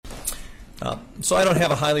So I don't have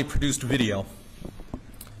a highly produced video,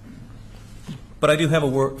 but I do have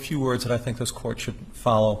a few words that I think this court should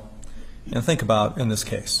follow and think about in this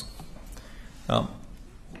case. The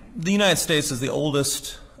United States is the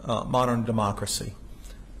oldest modern democracy,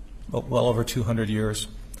 well over 200 years,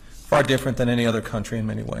 far different than any other country in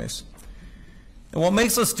many ways. And what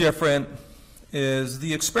makes us different is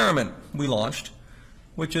the experiment we launched,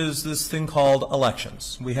 which is this thing called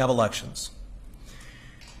elections. We have elections.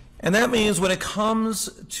 And that means when it comes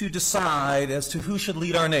to decide as to who should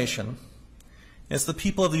lead our nation, it's the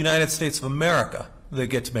people of the United States of America that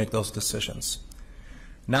get to make those decisions.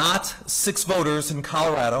 Not 6 voters in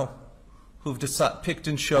Colorado who've picked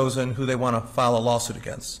and chosen who they want to file a lawsuit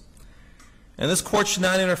against. And this court should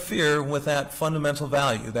not interfere with that fundamental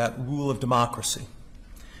value, that rule of democracy.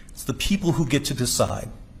 It's the people who get to decide.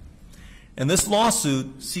 And this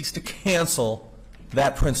lawsuit seeks to cancel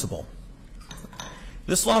that principle.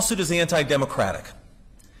 This lawsuit is anti-democratic.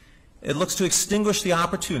 It looks to extinguish the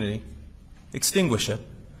opportunity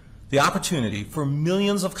for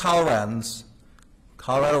millions of Coloradans,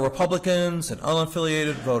 Colorado Republicans and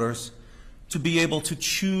unaffiliated voters, to be able to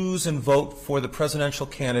choose and vote for the presidential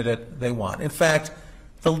candidate they want. In fact,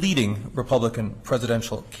 the leading Republican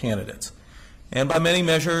presidential candidate. And by many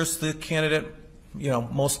measures, the candidate,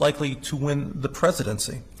 most likely to win the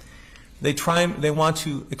presidency. They want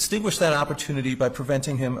to extinguish that opportunity by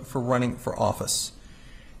preventing him from running for office.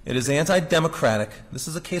 It is anti-democratic. This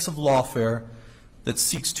is a case of lawfare that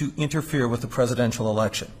seeks to interfere with the presidential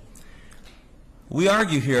election. We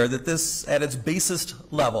argue here that this, at its basest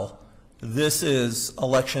level, this is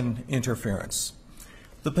election interference.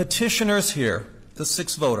 The petitioners here, the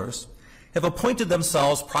 6 voters, have appointed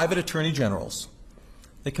themselves private attorney generals.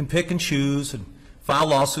 They can pick and choose and file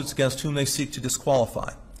lawsuits against whom they seek to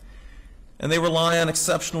disqualify. And they rely on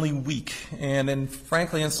exceptionally weak and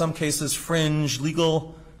frankly, in some cases, fringe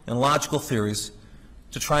legal and logical theories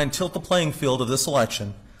to try and tilt the playing field of this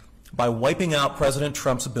election by wiping out President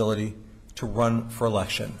Trump's ability to run for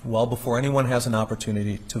election well before anyone has an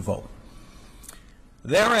opportunity to vote.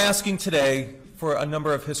 They are asking today for a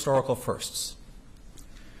number of historical firsts.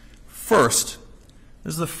 First,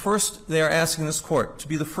 they are asking this court to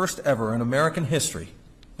be the first ever in American history,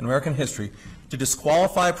 to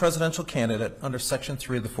disqualify a presidential candidate under Section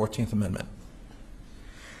 3 of the 14th Amendment.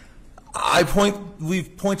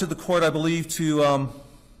 We've pointed the court, I believe, to,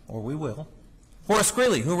 or we will, Horace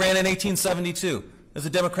Greeley, who ran in 1872 as a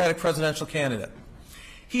Democratic presidential candidate.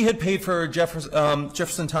 He had paid for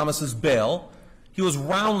Jefferson Thomas's bail. He was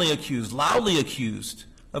loudly accused,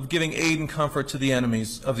 of giving aid and comfort to the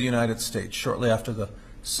enemies of the United States shortly after the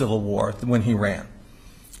Civil War when he ran.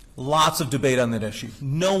 Lots of debate on that issue.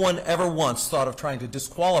 No one ever once thought of trying to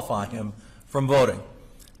disqualify him from voting.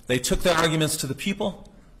 They took their arguments to the people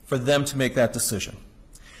for them to make that decision.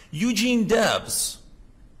 Eugene Debs,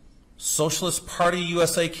 Socialist Party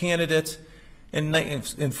USA candidate in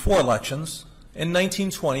 4 elections in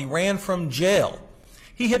 1920, ran from jail.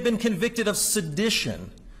 He had been convicted of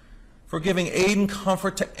sedition for giving aid and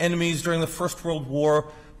comfort to enemies during the First World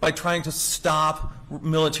War by trying to stop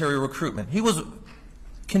military recruitment. He was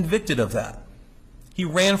convicted of that. He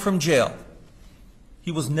ran from jail.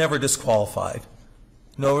 He was never disqualified.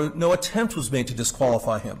 No attempt was made to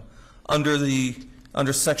disqualify him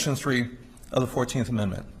under Section 3 of the 14th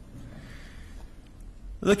Amendment.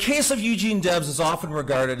 The case of Eugene Debs is often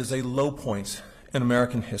regarded as a low point in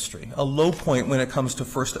American history, a low point when it comes to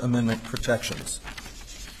First Amendment protections.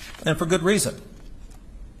 And for good reason.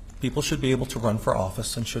 People should be able to run for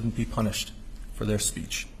office and shouldn't be punished for their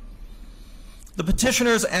speech. The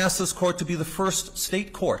petitioners asked this court to be the first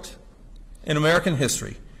state court in American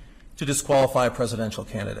history to disqualify a presidential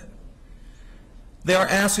candidate. They are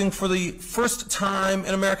asking for the first time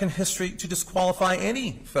in American history to disqualify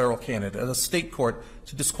any federal candidate, a state court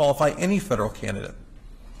to disqualify any federal candidate.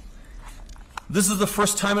 This is the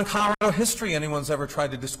first time in Colorado history anyone's ever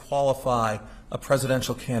tried to disqualify a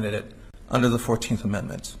presidential candidate under the 14th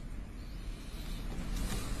Amendment.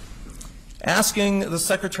 Asking the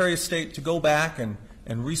Secretary of State to go back and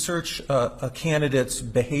research a candidate's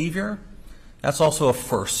behavior, that's also a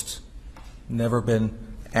first, never been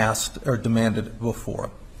asked or demanded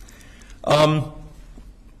before.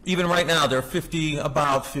 Even right now, there are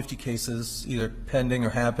about 50 cases, either pending or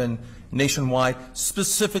have been nationwide,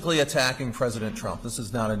 specifically attacking President Trump. This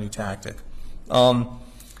is not a new tactic.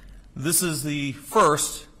 This is the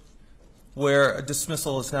first where a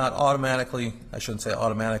dismissal is not automatically, I shouldn't say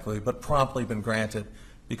automatically, but promptly been granted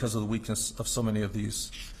because of the weakness of so many of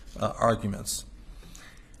these arguments.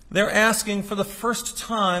 They're asking for the first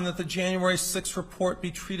time that the January 6th report be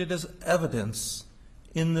treated as evidence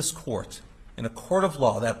in this court in a court of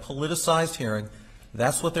law, that politicized hearing,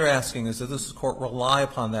 that's what they're asking, is that this court rely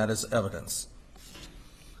upon that as evidence.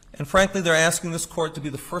 And frankly, they're asking this court to be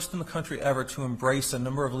the first in the country ever to embrace a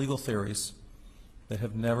number of legal theories that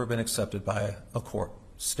have never been accepted by a court,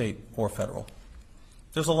 state or federal.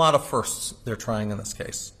 There's a lot of firsts they're trying in this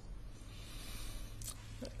case.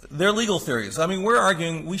 They're legal theories. I mean, we're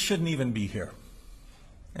arguing we shouldn't even be here.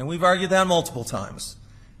 And we've argued that multiple times.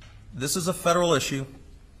 This is a federal issue,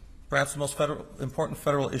 perhaps the most important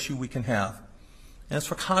federal issue we can have. And it's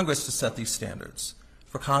for Congress to set these standards,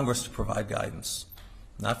 for Congress to provide guidance,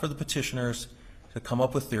 not for the petitioners to come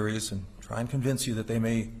up with theories and try and convince you that they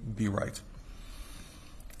may be right.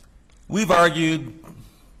 We've argued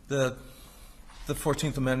that the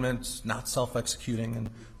 14th Amendment is not self-executing and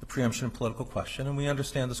the preemption and political question, and we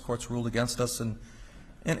understand this court's ruled against us in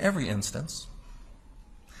every instance.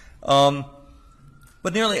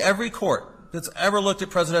 But nearly every court that's ever looked at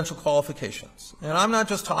presidential qualifications, and I'm not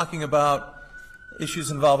just talking about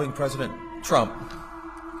issues involving President Trump.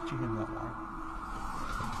 Did you hear that, Laura?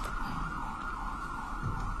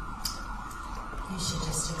 You should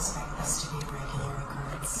just expect this to be a regular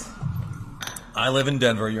occurrence. I live in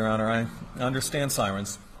Denver, Your Honor. I understand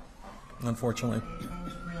sirens, unfortunately. I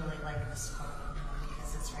really like this courtroom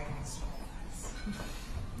because it's right next to my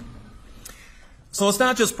place. So it's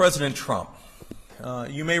not just President Trump.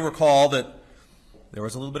 You may recall that there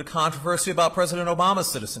was a little bit of controversy about President Obama's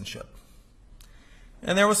citizenship.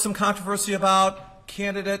 And there was some controversy about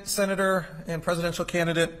Senator and presidential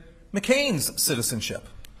candidate McCain's citizenship.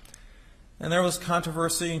 And there was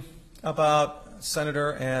controversy about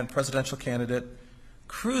Senator and presidential candidate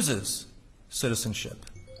Cruz's citizenship.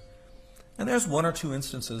 And there's one or two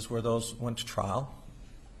instances where those went to trial.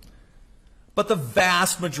 But the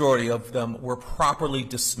vast majority of them were properly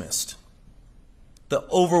dismissed. The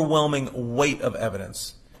overwhelming weight of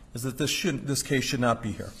evidence is that this case should not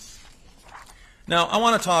be here. Now, I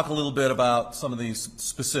want to talk a little bit about some of these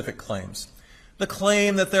specific claims. The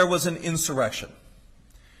claim that there was an insurrection.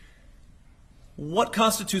 What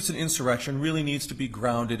constitutes an insurrection really needs to be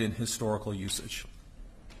grounded in historical usage.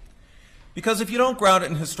 Because if you don't ground it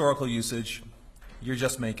in historical usage, you're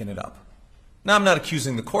just making it up. Now, I'm not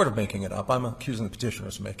accusing the court of making it up. I'm accusing the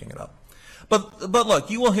petitioners of making it up. But look,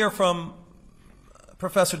 you will hear from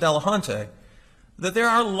Professor Delahunty that there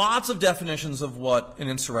are lots of definitions of what an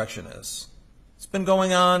insurrection is. It's been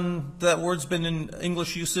going on, that word's been in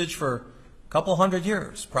English usage for a couple hundred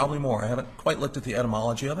years, probably more. I haven't quite looked at the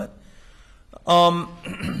etymology of it. And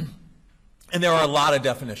there are a lot of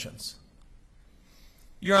definitions.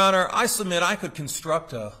 Your Honor, I submit I could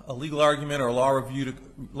construct a legal argument or a law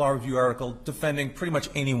review article defending pretty much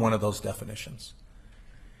any one of those definitions.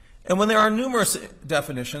 And when there are numerous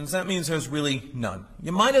definitions, that means there's really none.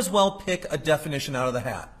 You might as well pick a definition out of the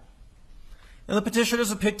hat. And the petitioners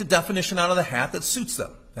have picked a definition out of the hat that suits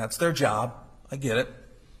them. That's their job. I get it.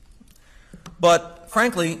 But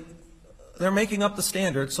frankly, they're making up the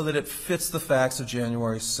standard so that it fits the facts of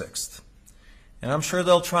January 6th. And I'm sure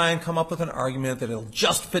they'll try and come up with an argument that it'll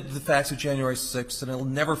just fit the facts of January 6th and it'll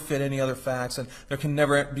never fit any other facts and there can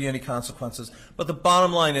never be any consequences. But the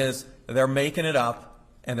bottom line is they're making it up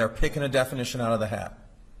and they're picking a definition out of the hat.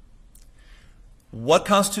 What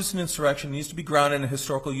constitutes an insurrection needs to be grounded in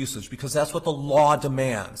historical usage because that's what the law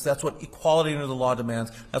demands. That's what equality under the law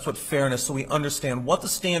demands. That's what fairness, so we understand what the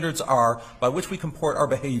standards are by which we comport our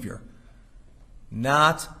behavior,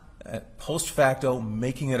 not post facto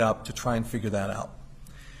making it up to try and figure that out.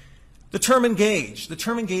 The term engage. The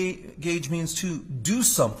term engage means to do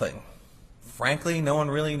something. Frankly, no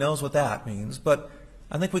one really knows what that means, but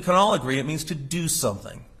I think we can all agree it means to do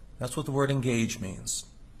something. That's what the word engage means.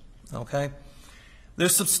 Okay?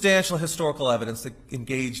 There's substantial historical evidence that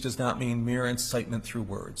engage does not mean mere incitement through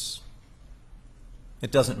words.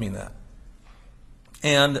 It doesn't mean that.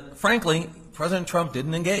 And frankly, President Trump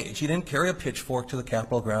didn't engage. He didn't carry a pitchfork to the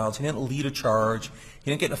Capitol grounds. He didn't lead a charge. He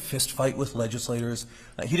didn't get in a fist fight with legislators.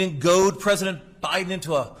 He didn't goad President Biden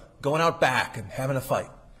into going out back and having a fight.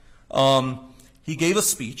 He gave a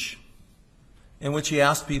speech in which he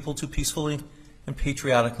asked people to peacefully and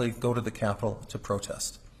patriotically go to the Capitol to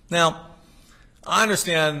protest. Now, I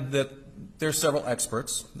understand that there's several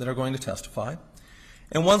experts that are going to testify,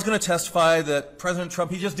 and one's going to testify that President Trump,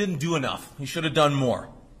 he just didn't do enough. He should have done more.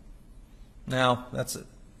 Now, that's a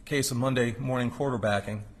case of Monday morning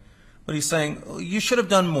quarterbacking, but he's saying, you should have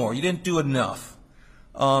done more. You didn't do enough.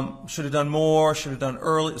 Should have done more, should have done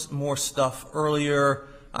more stuff earlier.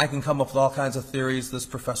 I can come up with all kinds of theories, this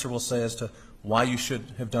professor will say, as to why you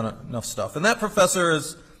should have done enough stuff. And that professor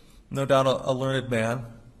is no doubt a learned man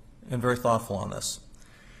and very thoughtful on this.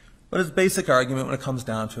 But his basic argument when it comes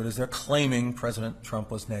down to it is they're claiming President Trump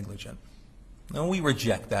was negligent. Now, we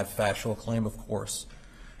reject that factual claim, of course.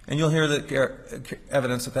 And you'll hear the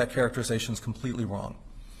evidence that that characterization is completely wrong.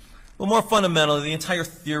 But more fundamentally, the entire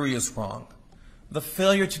theory is wrong. The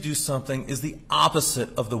failure to do something is the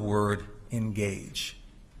opposite of the word engage.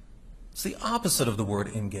 It's the opposite of the word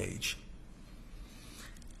engage.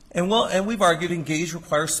 And we've argued engage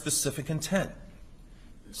requires specific intent.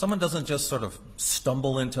 Someone doesn't just sort of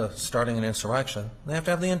stumble into starting an insurrection. They have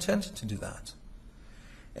to have the intent to do that.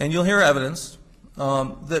 And you'll hear evidence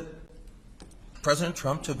that President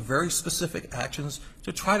Trump took very specific actions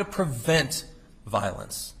to try to prevent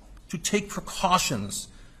violence, to take precautions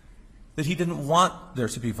that he didn't want there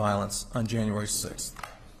to be violence on January 6th.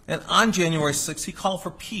 And on January 6th, he called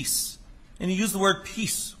for peace. And he used the word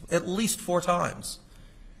peace at least 4 times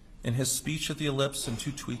in his speech at the Ellipse and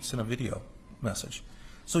 2 tweets and a video message.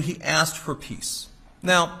 So he asked for peace.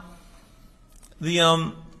 Now,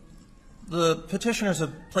 the petitioners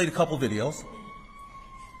have played a couple videos.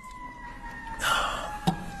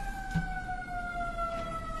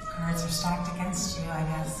 Cards are stacked against you, I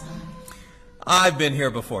guess. I've been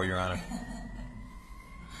here before, Your Honor.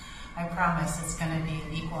 I promise it's going to be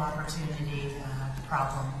an equal opportunity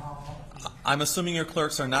problem. I'm assuming your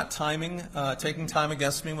clerks are not taking time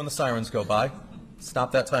against me when the sirens go by.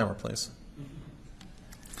 Stop that timer, please.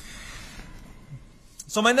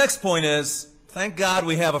 So my next point is, thank God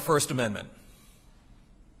we have a First Amendment.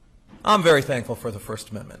 I'm very thankful for the First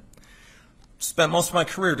Amendment. Spent most of my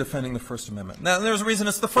career defending the First Amendment. Now, there's a reason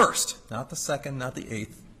it's the first, not the second, not the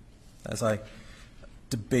eighth, as I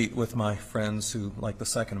debate with my friends who like the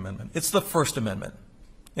Second Amendment. It's the First Amendment,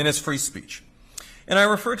 and it's free speech. And I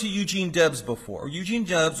referred to Eugene Debs before. Eugene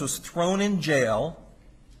Debs was thrown in jail.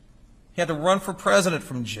 He had to run for president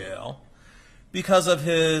from jail because of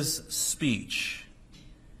his speech.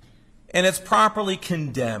 And it's properly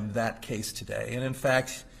condemned, that case today. And in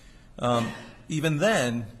fact, even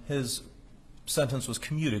then, his sentence was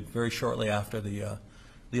commuted very shortly after the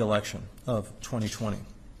election of 2020.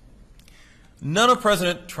 None of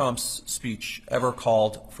President Trump's speech ever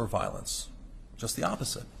called for violence, just the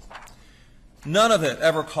opposite. None of it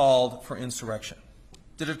ever called for insurrection.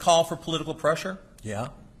 Did it call for political pressure? Yeah.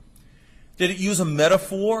 Did it use a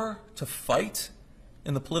metaphor to fight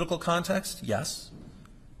in the political context? Yes.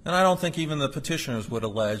 And I don't think even the petitioners would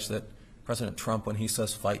allege that President Trump, when he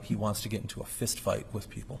says fight, he wants to get into a fist fight with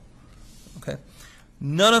people. Okay?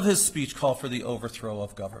 None of his speech called for the overthrow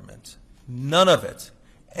of government. None of it.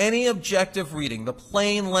 Any objective reading, the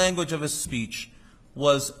plain language of his speech,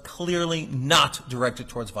 was clearly not directed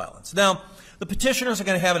towards violence. Now, the petitioners are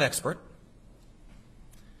going to have an expert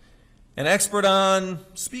on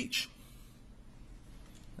speech,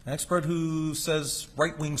 an expert who says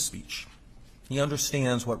right-wing speech. He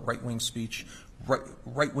understands what right-wing speech,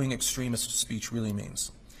 right-wing extremist speech really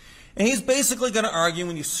means. And he's basically going to argue,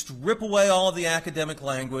 when you strip away all of the academic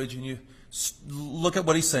language and you look at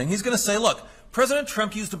what he's saying, he's going to say, look, President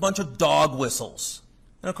Trump used a bunch of dog whistles.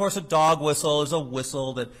 And of course, a dog whistle is a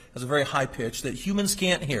whistle that has a very high pitch that humans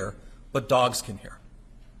can't hear, but dogs can hear.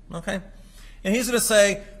 Okay? And he's going to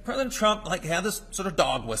say, President Trump had this sort of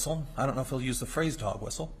dog whistle. I don't know if he'll use the phrase dog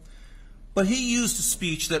whistle. But he used a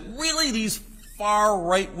speech that really these far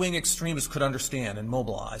right-wing extremists could understand and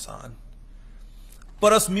mobilize on.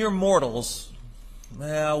 But us mere mortals,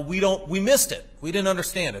 well, we missed it. We didn't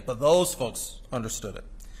understand it, but those folks understood it.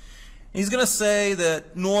 He's going to say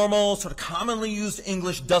that normal, sort of commonly used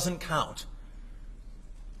English doesn't count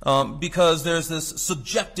because there's this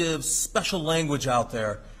subjective, special language out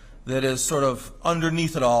there that is sort of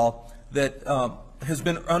underneath it all that has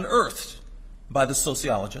been unearthed by the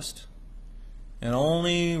sociologist. And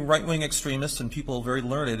only right-wing extremists and people very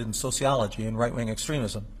learned in sociology and right-wing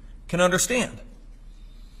extremism can understand.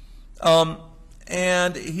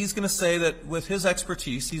 And he's going to say that with his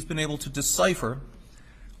expertise, he's been able to decipher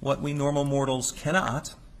what we normal mortals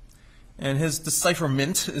cannot. And his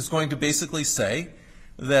decipherment is going to basically say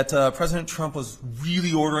that President Trump was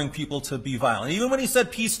really ordering people to be violent. Even when he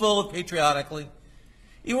said peaceful, patriotically,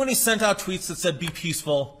 even when he sent out tweets that said be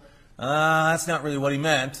peaceful, that's not really what he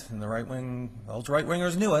meant. And those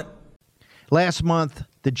right-wingers knew it. Last month,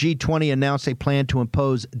 the G20 announced a plan to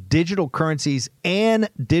impose digital currencies and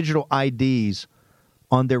digital IDs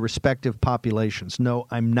on their respective populations. No,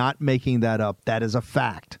 I'm not making that up. That is a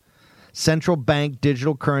fact. Central bank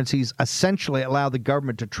digital currencies essentially allow the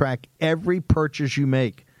government to track every purchase you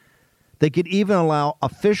make. They could even allow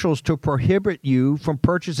officials to prohibit you from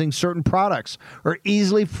purchasing certain products or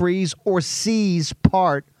easily freeze or seize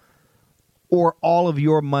part or all of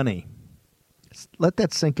your money. Let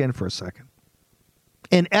that sink in for a second.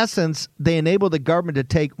 In essence, they enable the government to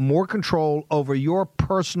take more control over your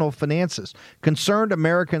personal finances. Concerned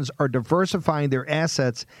Americans are diversifying their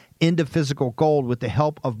assets into physical gold with the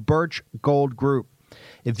help of Birch Gold Group.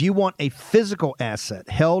 If you want a physical asset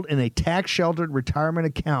held in a tax-sheltered retirement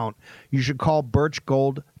account, you should call Birch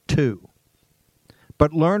Gold 2.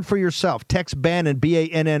 But learn for yourself. Text Bannon,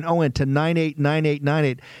 B-A-N-N-O-N, to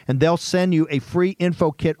 989898, and they'll send you a free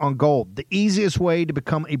info kit on gold. The easiest way to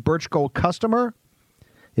become a Birch Gold customer: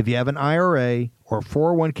 if you have an IRA or a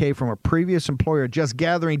 401k from a previous employer just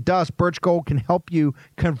gathering dust, Birch Gold can help you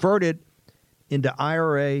convert it into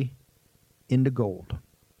IRA into gold.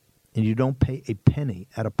 And you don't pay a penny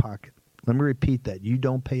out of pocket. Let me repeat that. You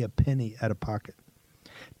don't pay a penny out of pocket.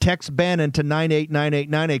 Text Bannon to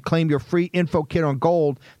 989898. Claim your free info kit on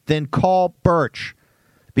gold, then call Birch.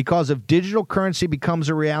 Because if digital currency becomes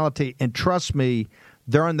a reality, and trust me,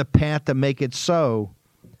 they're on the path to make it so,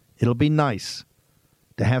 it'll be nice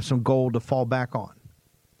to have some gold to fall back on.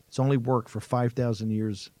 It's only worked for 5,000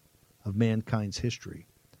 years of mankind's history.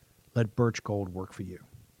 Let Birch Gold work for you.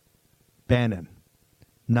 Bannon,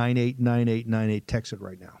 989898. Text it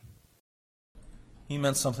right now. He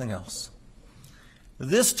meant something else.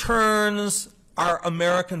 This turns our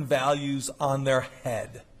American values on their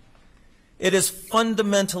head. It is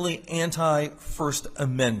fundamentally anti-First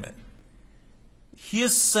Amendment. He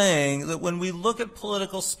is saying that when we look at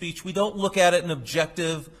political speech, we don't look at it in an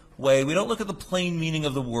objective way. We don't look at the plain meaning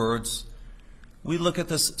of the words. We look at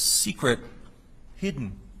this secret,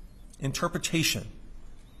 hidden interpretation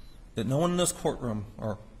that no one in this courtroom,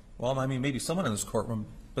 or, well, I mean, maybe someone in this courtroom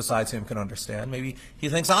besides him can understand. Maybe he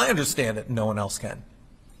thinks I understand it and no one else can.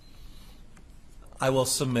 I will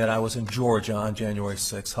submit I was in Georgia on January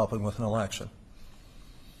 6th helping with an election.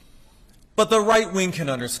 But the right wing can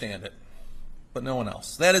understand it, but no one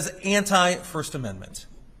else. That is anti-First Amendment.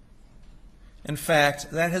 In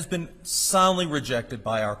fact, that has been soundly rejected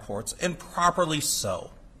by our courts, and properly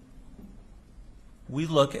so. We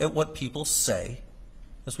look at what people say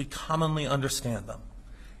as we commonly understand them.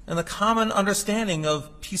 And the common understanding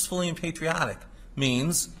of peacefully and patriotic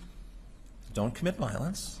means don't commit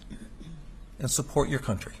violence and support your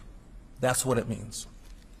country. That's what it means.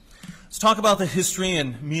 Let's talk about the history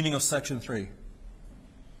and meaning of Section 3.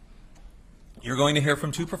 You're going to hear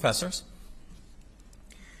from two professors.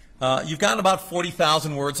 You've gotten about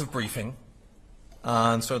 40,000 words of briefing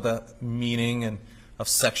on sort of the meaning and of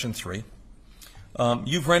Section 3.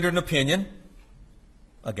 You've rendered an opinion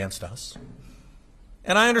against us.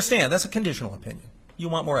 And I understand that's a conditional opinion. You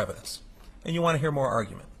want more evidence, and you want to hear more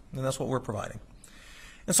argument, and that's what we're providing.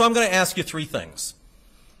 And so I'm going to ask you three things.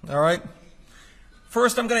 All right?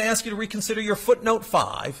 First, I'm going to ask you to reconsider your footnote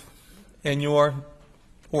 5 in your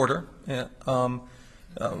order.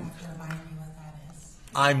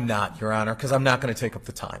 I'm not, Your Honor, because I'm not going to take up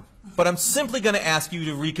the time. But I'm simply going to ask you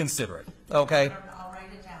to reconsider it, okay? I'll write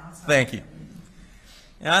it down. Thank you.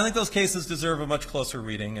 And I think those cases deserve a much closer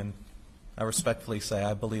reading, and I respectfully say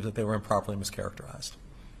I believe that they were improperly mischaracterized.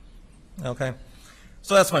 Okay?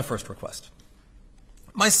 So that's my first request.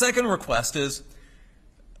 My second request is,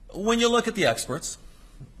 when you look at the experts,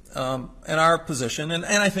 and our position, and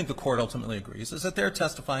I think the court ultimately agrees, is that they're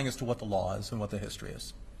testifying as to what the law is and what the history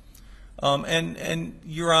is. And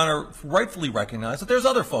Your Honor rightfully recognized that there's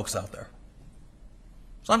other folks out there.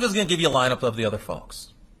 So I'm just going to give you a lineup of the other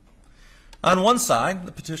folks. On one side,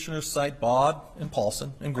 the petitioners cite Baud and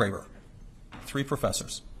Paulson and Graber, three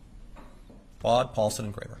professors. Baud, Paulson,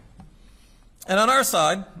 and Graber. And on our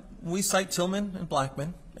side, we cite Tillman and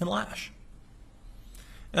Blackman and Lash.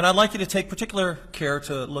 And I'd like you to take particular care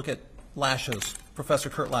to look at Lash's, Professor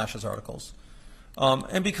Kurt Lash's articles.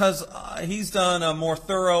 And because he's done a more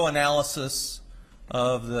thorough analysis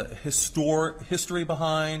of the history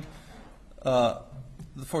behind the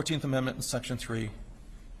 14th Amendment in Section 3,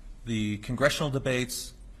 the congressional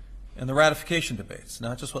debates, and the ratification debates,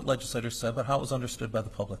 not just what legislators said, but how it was understood by the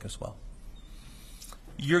public as well.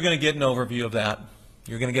 You're going to get an overview of that.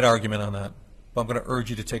 You're going to get argument on that. But I'm going to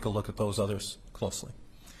urge you to take a look at those others closely.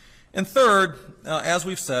 And third, as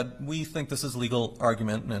we've said, we think this is legal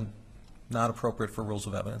argument and not appropriate for rules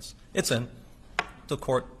of evidence. It's in. The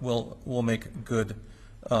court will make good,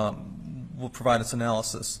 will provide its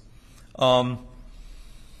analysis.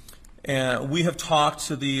 And we have talked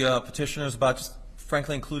to the petitioners about just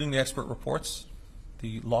frankly including the expert reports,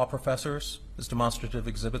 the law professors as demonstrative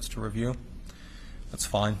exhibits to review. That's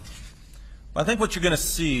fine. But I think what you're going to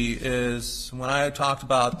see is when I talked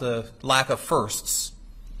about the lack of firsts,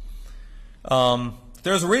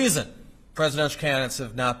 there's a reason presidential candidates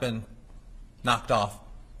have not been knocked off,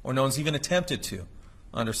 or no one's even attempted to,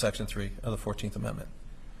 under Section 3 of the 14th Amendment.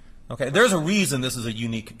 Okay, there's a reason this is a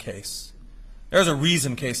unique case. There's a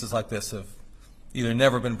reason cases like this have either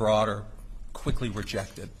never been brought or quickly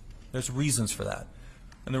rejected. There's reasons for that.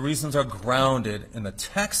 And the reasons are grounded in the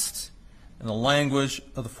text and the language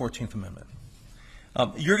of the 14th Amendment.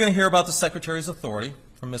 You're going to hear about the Secretary's authority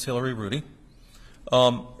from Ms. Hillary Rudy.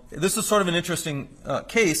 This is sort of an interesting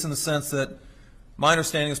case in the sense that my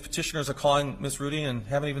understanding is petitioners are calling Ms. Rudy and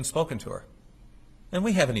haven't even spoken to her. And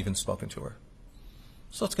we haven't even spoken to her.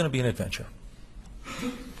 So it's going to be an adventure.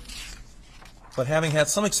 But having had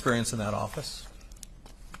some experience in that office,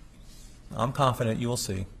 I'm confident you will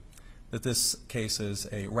see that this case is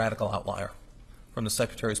a radical outlier from the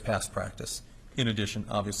Secretary's past practice, in addition,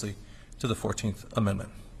 obviously, to the 14th Amendment.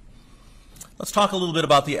 Let's talk a little bit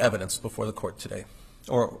about the evidence before the court today,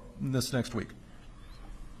 or this next week.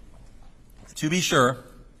 To be sure,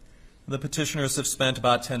 the petitioners have spent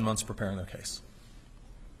about 10 months preparing their case.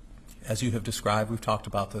 As you have described, we've talked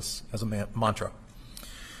about this as a mantra.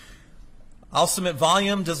 I'll submit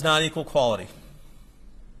volume does not equal quality.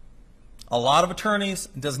 A lot of attorneys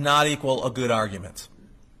does not equal a good argument.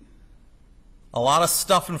 A lot of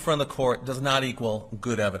stuff in front of the court does not equal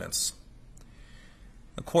good evidence.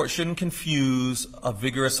 The court shouldn't confuse a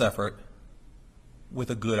vigorous effort with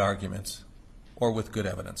a good argument or with good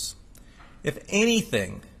evidence. If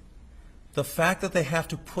anything, the fact that they have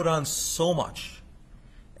to put on so much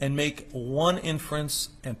and make one inference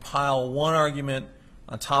and pile one argument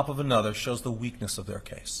on top of another shows the weakness of their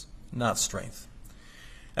case, not strength.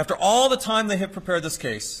 After all the time they have prepared this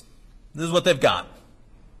case, this is what they've got.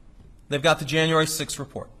 They've got the January 6th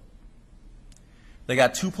report. They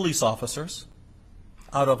got 2 police officers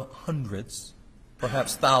out of hundreds,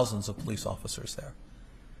 perhaps thousands of police officers there.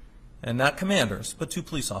 And not commanders, but 2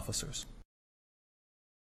 police officers.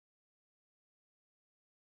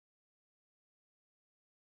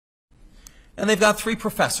 And they've got 3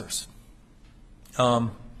 professors. 2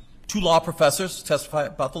 law professors to testify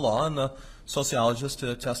about the law and the sociologist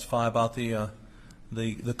to testify about the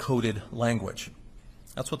coded language.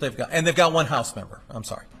 That's what they've got. And they've got 1 House member. I'm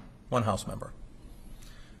sorry, 1 House member.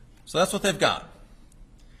 So that's what they've got.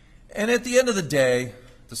 And at the end of the day,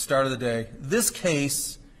 the start of the day, this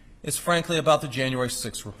case is frankly about the January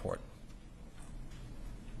 6th report.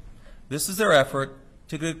 This is their effort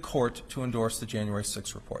to get a court to endorse the January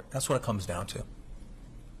 6th report. That's what it comes down to.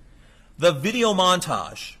 The video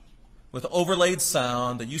montage with overlaid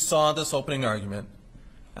sound that you saw in this opening argument,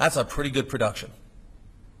 that's a pretty good production.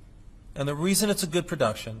 And the reason it's a good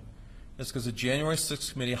production is because the January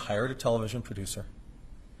 6th committee hired a television producer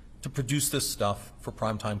to produce this stuff for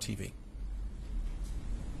primetime TV.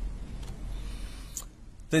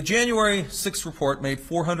 The January 6th report made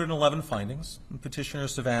 411 findings, and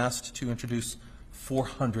petitioners have asked to introduce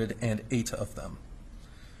 408 of them,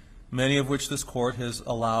 many of which this court has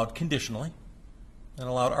allowed conditionally and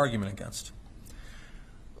allowed argument against.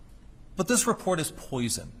 But this report is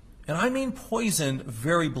poison, and I mean poison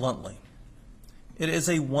very bluntly. It is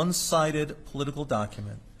a one-sided political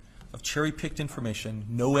document of cherry-picked information,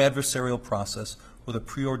 no adversarial process, with a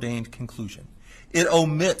preordained conclusion. It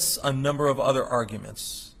omits a number of other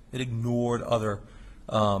arguments. It ignored other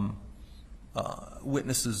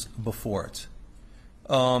witnesses before it.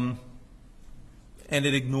 And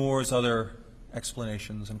it ignores other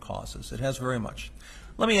explanations and causes. It has very much.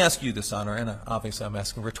 Let me ask you this, Honor, and obviously I'm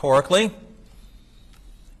asking rhetorically.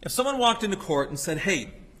 If someone walked into court and said,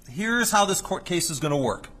 hey, here's how this court case is going to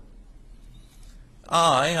work.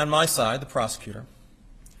 I, on my side, the prosecutor,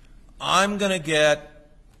 I'm going to get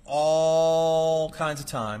all kinds of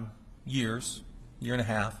time, years, year and a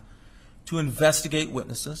half, to investigate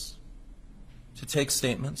witnesses, to take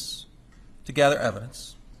statements, to gather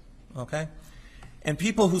evidence, okay? And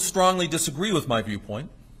people who strongly disagree with my viewpoint,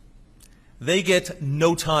 they get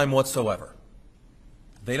no time whatsoever.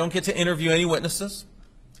 They don't get to interview any witnesses.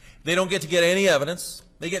 They don't get to get any evidence.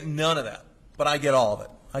 They get none of that, but I get all of it.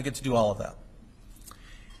 I get to do all of that.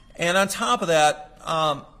 And on top of that,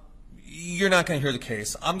 you're not going to hear the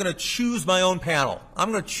case. I'm going to choose my own panel.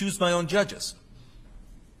 I'm going to choose my own judges.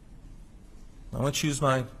 I'm going to choose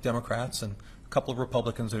my Democrats and a couple of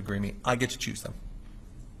Republicans that agree with me. I get to choose them.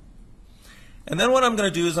 And then what I'm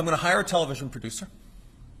going to do is I'm going to hire a television producer,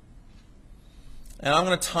 and I'm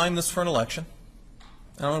going to time this for an election,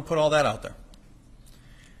 and I'm going to put all that out there.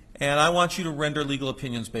 And I want you to render legal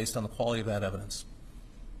opinions based on the quality of that evidence.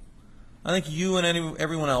 I think you and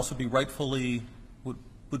everyone else would be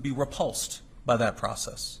would be repulsed by that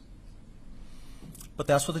process. But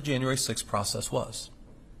that's what the January 6th process was.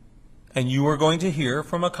 And you are going to hear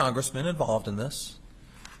from a congressman involved in this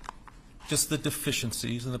just the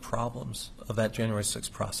deficiencies and the problems of that January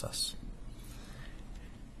 6th process.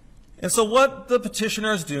 And so what the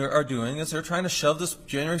petitioners are doing is they're trying to shove this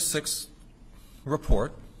January 6th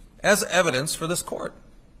report as evidence for this court.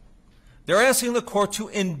 They're asking the court to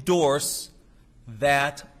endorse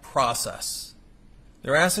that process.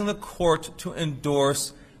 They're asking the court to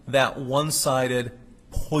endorse that one-sided,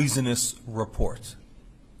 poisonous report.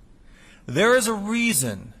 There is a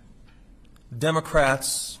reason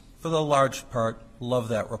Democrats, for the large part, love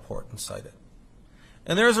that report and cite it.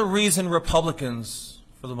 And there is a reason Republicans,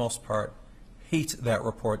 for the most part, hate that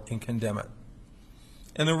report and condemn it.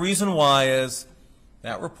 And the reason why is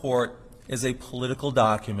that report is a political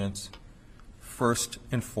document first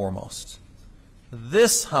and foremost.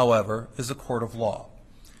 This, however, is a court of law.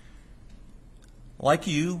 Like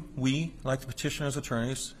you, we, like the petitioner's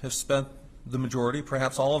attorneys, have spent the majority,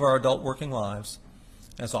 perhaps all of our adult working lives,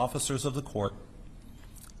 as officers of the court,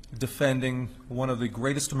 defending one of the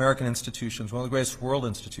greatest American institutions, one of the greatest world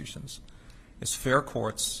institutions, is fair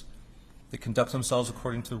courts that conduct themselves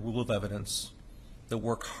according to the rule of evidence, that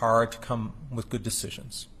work hard to come with good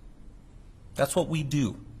decisions. That's what we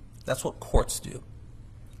do. That's what courts do.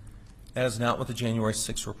 That is not what the January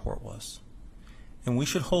 6th report was. And we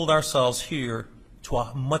should hold ourselves here to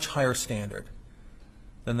a much higher standard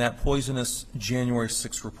than that poisonous January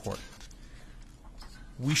 6th report.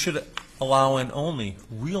 We should allow in only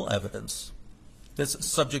real evidence that's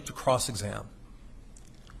subject to cross-exam,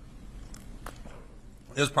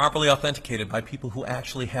 is properly authenticated by people who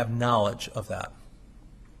actually have knowledge of that.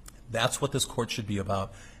 That's what this court should be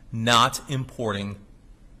about, not importing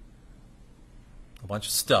a bunch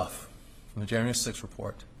of stuff from the January 6th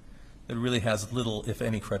report that really has little, if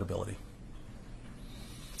any, credibility.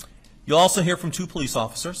 You'll also hear from 2 police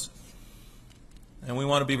officers, and we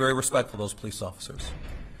want to be very respectful of those police officers.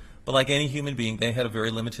 But like any human being, they had a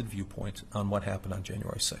very limited viewpoint on what happened on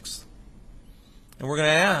January 6th. And we're going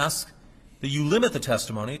to ask that you limit the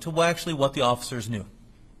testimony to actually what the officers knew.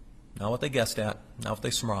 Not what they guessed at, not what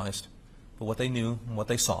they surmised, but what they knew and what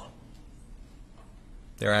they saw.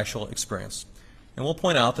 Their actual experience. And we'll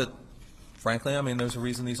point out that, frankly, I mean, there's a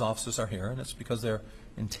reason these officers are here, and it's because their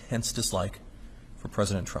intense dislike for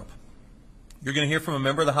President Trump. You're going to hear from a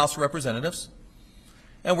member of the House of Representatives,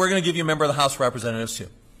 and we're going to give you a member of the House of Representatives, too.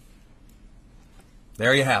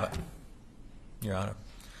 There you have it, Your Honor.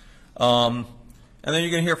 And then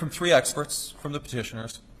you're going to hear from 3 experts from the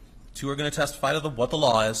petitioners. 2 are going to testify to what the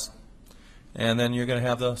law is, and then you're going to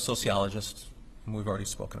have the sociologist, whom we've already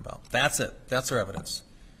spoken about. That's it. That's their evidence.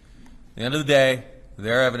 At the end of the day,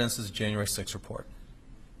 their evidence is the January 6th report.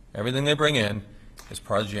 Everything they bring in is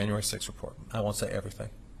part of the January 6th report. I won't say everything,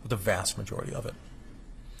 but the vast majority of it.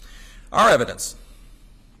 Our evidence.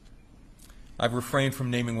 I've refrained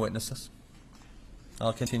from naming witnesses.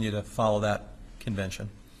 I'll continue to follow that convention.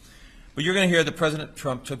 But you're going to hear that President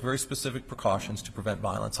Trump took very specific precautions to prevent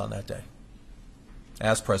violence on that day,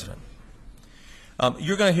 as president.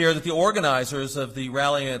 You're going to hear that the organizers of the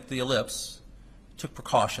rally at the Ellipse took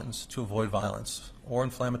precautions to avoid violence or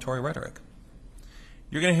inflammatory rhetoric.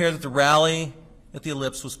 You're going to hear that the rally at the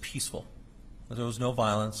Ellipse was peaceful, that there was no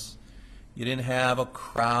violence. You didn't have a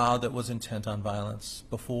crowd that was intent on violence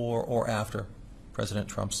before or after President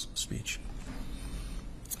Trump's speech.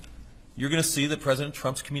 You're going to see that President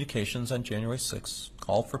Trump's communications on January 6th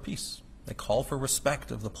called for peace. They called for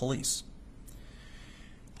respect of the police.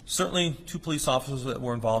 Certainly 2 police officers that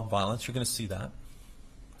were involved in violence, you're going to see that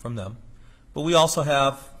from them. But we also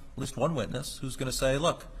have at least 1 witness who's going to say,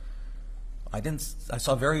 look, I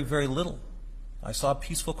saw very, very little. I saw a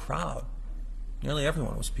peaceful crowd. Nearly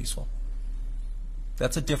everyone was peaceful.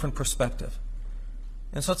 That's a different perspective.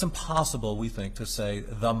 And so it's impossible, we think, to say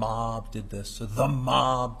the mob did this, or the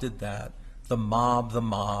mob did that, the mob, the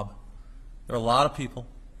mob. There are a lot of people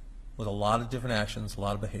with a lot of different actions, a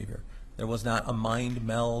lot of behavior. There was not a mind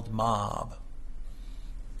meld mob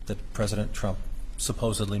that President Trump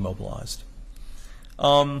supposedly mobilized.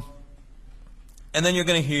 And then you're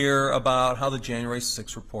going to hear about how the January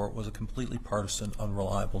 6th report was a completely partisan,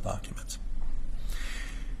 unreliable document.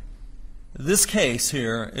 This case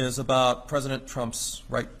here is about President Trump's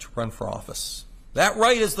right to run for office. That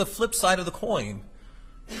right is the flip side of the coin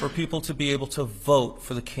for people to be able to vote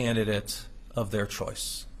for the candidate of their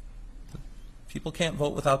choice. People can't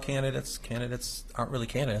vote without candidates. Candidates aren't really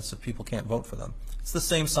candidates if people can't vote for them. It's the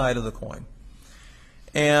same side of the coin.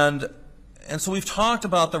 And so we've talked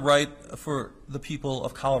about the right for the people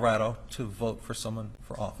of Colorado to vote for someone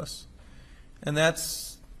for office. And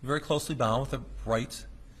that's very closely bound with the right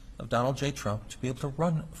of Donald J. Trump to be able to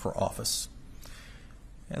run for office.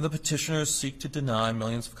 And the petitioners seek to deny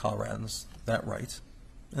millions of Coloradans that right,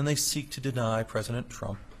 and they seek to deny President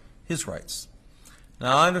Trump his rights.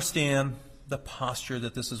 Now, I understand the posture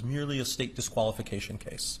that this is merely a state disqualification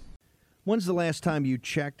case. When's the last time you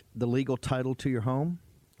checked the legal title to your home?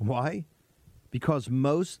 Why? Because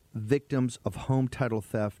most victims of home title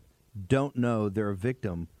theft don't know they're a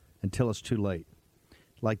victim until it's too late.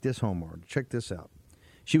 Like this homeowner. Check this out.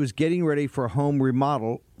 She was getting ready for a home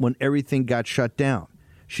remodel when everything got shut down.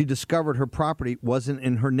 She discovered her property wasn't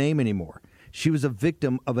in her name anymore. She was a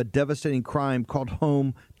victim of a devastating crime called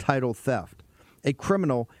home title theft. A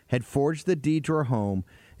criminal had forged the deed to her home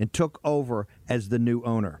and took over as the new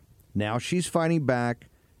owner. Now she's fighting back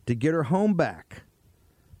to get her home back.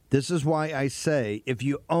 This is why I say if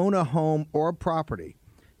you own a home or a property,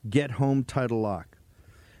 get Home Title Lock.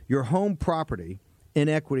 Your home property and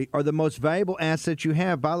equity are the most valuable assets you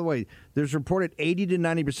have. By the way, there's reported 80 to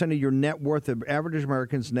 90% of your net worth, of average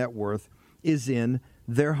American's net worth, is in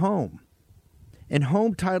their home. And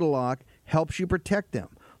Home Title Lock helps you protect them.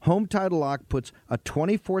 Home Title Lock puts a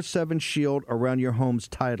 24/7 shield around your home's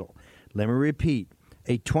title. Let me repeat,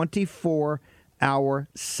 a 24-hour,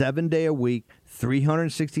 7-day-a-week,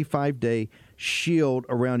 365-day shield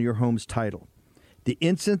around your home's title. The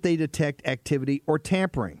instant they detect activity or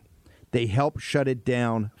tampering, they help shut it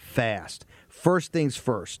down fast. First things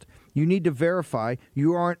first, you need to verify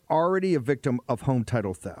you aren't already a victim of home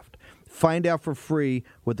title theft. Find out for free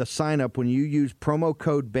with a sign-up when you use promo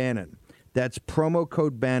code Bannon. That's promo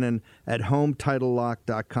code Bannon at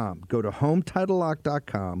HomeTitleLock.com. Go to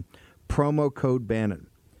HomeTitleLock.com, promo code Bannon.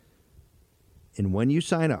 And when you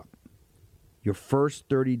sign up, your first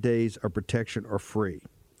 30 days of protection are free.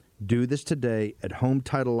 Do this today at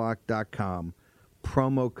HomeTitleLock.com,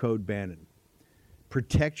 promo code Bannon.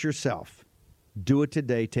 Protect yourself. Do it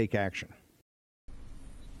today. Take action.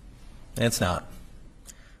 It's not.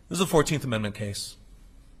 This is a 14th Amendment case.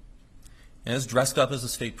 And it's dressed up as a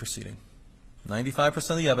state proceeding.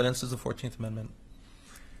 95% of the evidence is the 14th Amendment.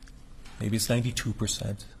 Maybe it's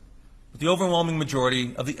 92%. But the overwhelming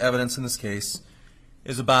majority of the evidence in this case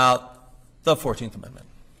is about the 14th Amendment.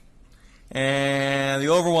 And the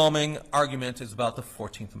overwhelming argument is about the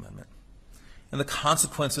 14th Amendment. And the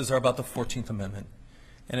consequences are about the 14th Amendment.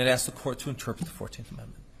 And it asks the court to interpret the 14th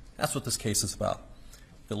Amendment. That's what this case is about.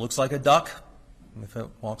 If it looks like a duck, if it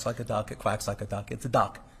walks like a duck, it quacks like a duck, it's a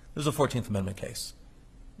duck. This is a 14th Amendment case.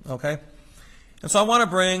 Okay? And so I want to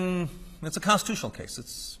bring, it's a constitutional case.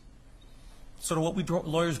 It's sort of what we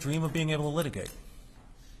lawyers dream of being able to litigate.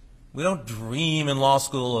 We don't dream in law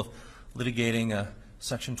school of litigating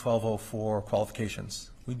Section 1204 qualifications.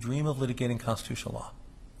 We dream of litigating constitutional law.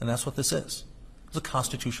 And that's what this is. It's a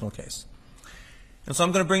constitutional case. And so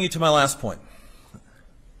I'm going to bring you to my last point.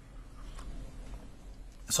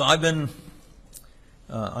 So I'm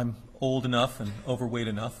old enough and overweight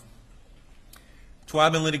enough to where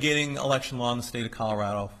I've been litigating election law in the state of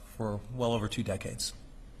Colorado for well over 2 decades.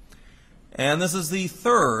 And this is the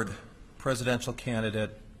third presidential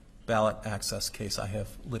candidate ballot access case I have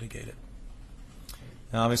litigated.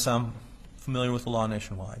 Now, obviously, I'm familiar with the law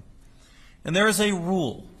nationwide. And there is a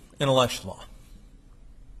rule in election law.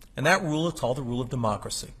 And that rule is called the rule of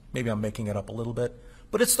democracy. Maybe I'm making it up a little bit,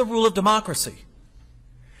 but it's the rule of democracy.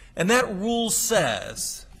 And that rule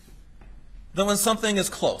says that when something is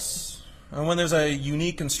close, or when there's a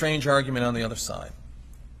unique and strange argument on the other side,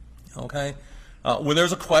 okay, when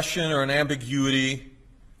there's a question or an ambiguity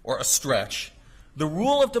or a stretch, the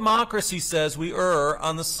rule of democracy says we err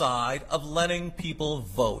on the side of letting people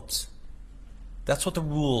vote. That's what the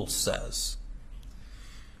rule says.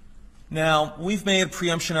 Now, we've made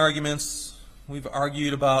preemption arguments. We've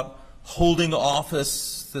argued about holding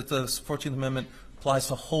office, that the 14th Amendment applies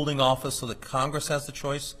to holding office so that Congress has the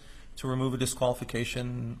choice to remove a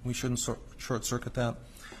disqualification. We shouldn't short-circuit that.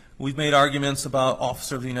 We've made arguments about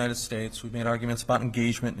officer of the United States. We've made arguments about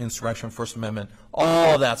engagement, insurrection, First Amendment,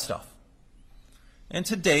 all of that stuff. And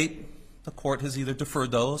to date, the court has either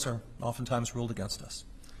deferred those or oftentimes ruled against us.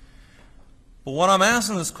 But what I'm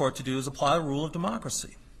asking this court to do is apply the rule of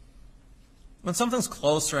democracy. When something's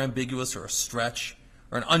close or ambiguous or a stretch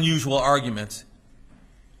or an unusual argument,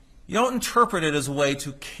 you don't interpret it as a way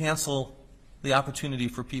to cancel the opportunity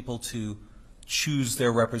for people to choose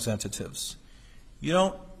their representatives. You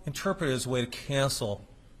don't interpret it as a way to cancel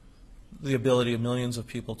the ability of millions of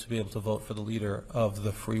people to be able to vote for the leader of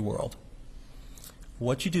the free world.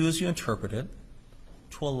 What you do is you interpret it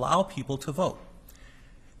to allow people to vote.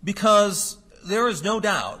 Because there is no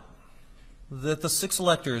doubt that the 6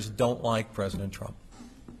 electors don't like President Trump.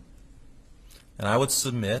 And I would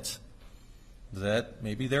submit that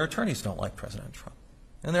maybe their attorneys don't like President Trump.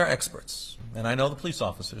 And they're experts. And I know the police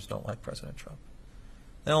officers don't like President Trump.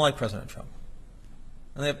 They don't like President Trump.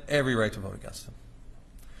 And they have every right to vote against him.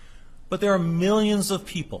 But there are millions of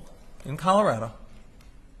people in Colorado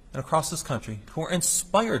and across this country who are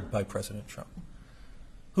inspired by President Trump,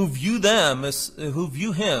 who view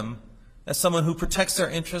him as someone who protects their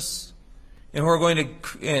interests and who are going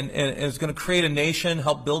to and is going to create a nation,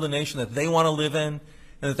 help build a nation that they want to live in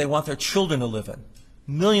and that they want their children to live in.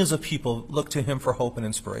 Millions of people look to him for hope and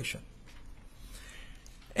inspiration.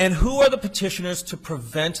 And who are the petitioners to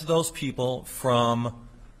prevent those people from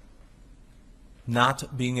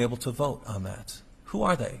not being able to vote on that? Who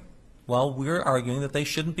are they? Well, we're arguing that they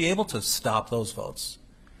shouldn't be able to stop those votes.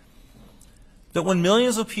 That when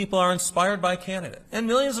millions of people are inspired by a candidate, and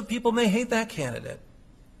millions of people may hate that candidate,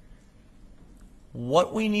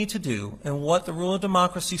 what we need to do and what the rule of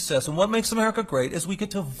democracy says and what makes America great is we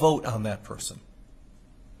get to vote on that person.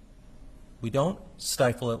 We don't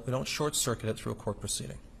stifle it. We don't short-circuit it through a court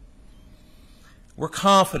proceeding. We're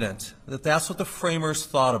confident that that's what the framers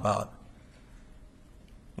thought about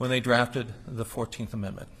when they drafted the 14th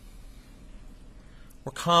Amendment.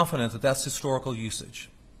 We're confident that that's historical usage.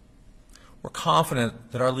 We're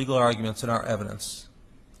confident that our legal arguments and our evidence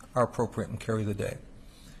are appropriate and carry the day.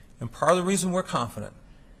 And part of the reason we're confident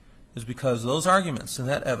is because those arguments and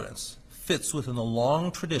that evidence fits within the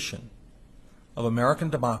long tradition of American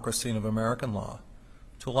democracy and of American law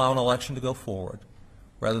to allow an election to go forward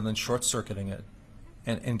rather than short-circuiting it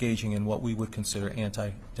and engaging in what we would consider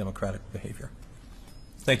anti-democratic behavior.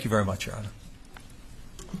 Thank you very much, Your Honor.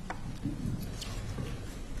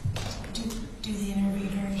 Do the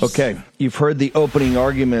interveners. Okay, you've heard the opening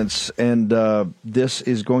arguments, and this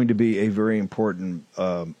is going to be a very important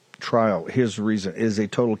trial. Here's the reason. It is a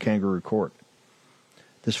total kangaroo court.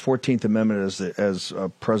 This 14th Amendment, as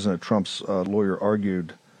President Trump's lawyer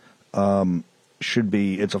argued, should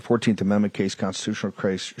be, it's a 14th Amendment case, constitutional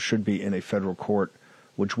case, should be in a federal court,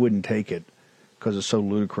 which wouldn't take it because it's so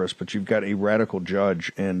ludicrous. But you've got a radical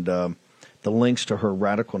judge, and the links to her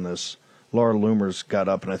radicalness, Laura Loomer's got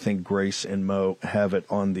up, and I think Grace and Mo have it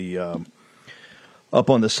on the up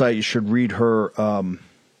on the site. You should read her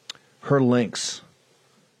her links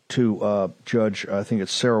to Judge, I think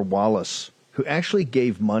it's Sarah Wallace, who actually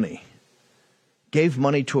gave money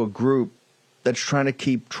to a group that's trying to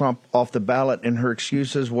keep Trump off the ballot. And her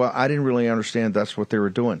excuse is, well, I didn't really understand that's what they were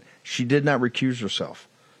doing. She did not recuse herself.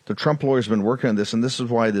 The Trump lawyer's been working on this, and this is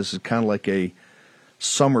why this is kind of like a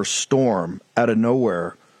summer storm out of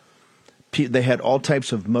nowhere. They had all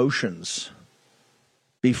types of motions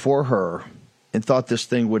before her and thought this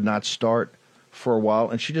thing would not start for a while,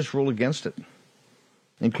 and she just ruled against it.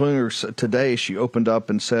 Including her today, she opened up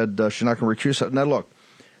and said she's not going to recuse herself. Now, look,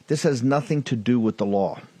 this has nothing to do with the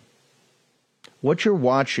law. What you're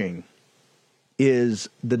watching is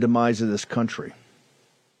the demise of this country.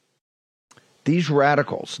 These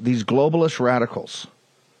radicals, these globalist radicals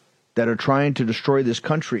that are trying to destroy this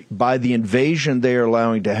country by the invasion they are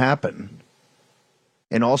allowing to happen,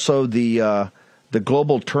 and also the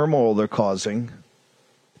global turmoil they're causing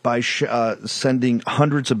by sending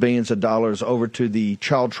hundreds of billions of dollars over to the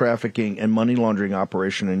child trafficking and money laundering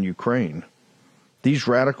operation in Ukraine. These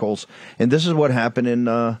radicals, and this is what happened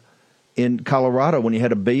in Colorado when you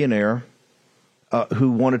had a billionaire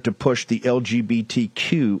who wanted to push the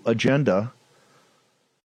LGBTQ agenda,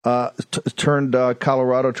 turned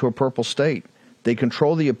Colorado to a purple state. They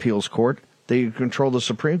control the appeals court. They control the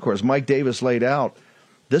Supreme Court. As Mike Davis laid out,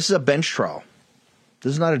 this is a bench trial.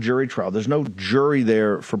 This is not a jury trial. There's no jury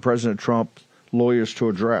there for President Trump's lawyers to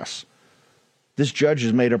address. This judge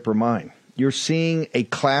has made up her mind. You're seeing a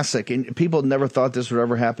classic, and people never thought this would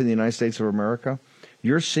ever happen in the United States of America.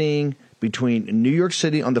 You're seeing between New York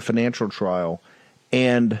City on the financial trial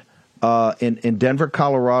and in Denver,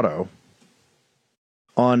 Colorado,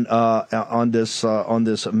 on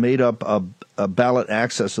this made up ballot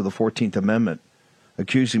access to the 14th Amendment,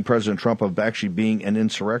 accusing President Trump of actually being an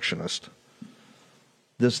insurrectionist.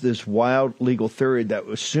 This wild legal theory that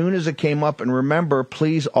as soon as it came up, and remember,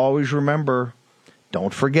 please always remember,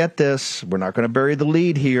 don't forget this, we're not going to bury the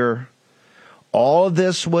lead here. All of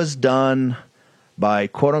this was done by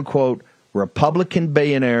quote-unquote Republican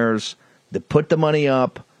billionaires that put the money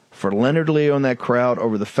up for Leonard Leo and that crowd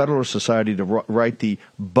over the Federalist Society to write the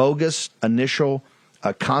bogus initial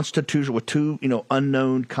constitution with two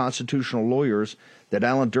unknown constitutional lawyers that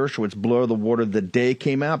Alan Dershowitz blew out of the water the day it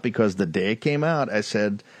came out, because the day it came out, I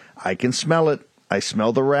said, I can smell it. I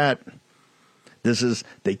smell the rat.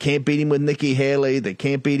 They can't beat him with Nikki Haley. They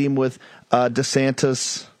can't beat him with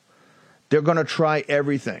DeSantis. They're going to try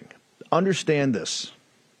everything. Understand this.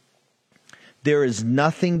 There is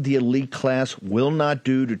nothing the elite class will not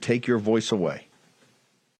do to take your voice away.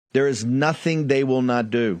 There is nothing they will not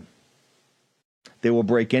do. They will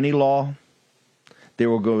break any law. They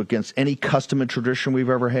will go against any custom and tradition we've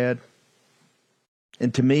ever had.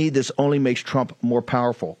 And to me, this only makes Trump more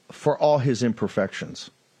powerful for all his imperfections.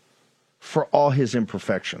 For all his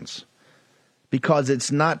imperfections. Because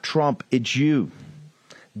it's not Trump, it's you.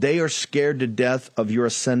 They are scared to death of your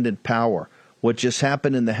ascendant power. What just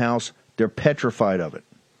happened in the House, they're petrified of it.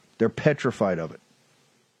 They're petrified of it.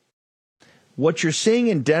 What you're seeing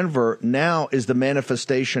in Denver now is the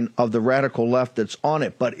manifestation of the radical left that's on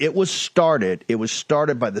it. But it was started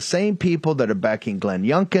by the same people that are backing Glenn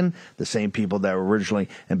Youngkin, the same people that were originally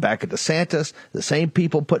and back at DeSantis, the same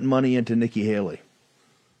people putting money into Nikki Haley.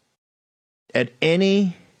 At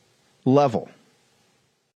any level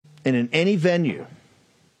and in any venue,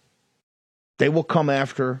 they will come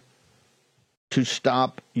after to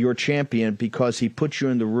stop your champion because he puts you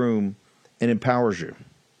in the room and empowers you.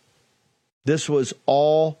 This was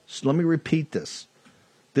all, let me repeat this.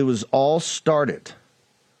 It was all started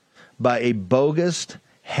by a bogus,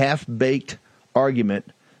 half-baked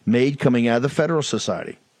argument made coming out of the Federalist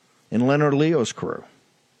Society and Leonard Leo's crew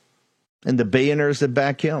and the billionaires that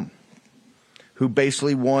back him, who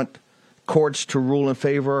basically want courts to rule in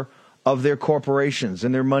favor of their corporations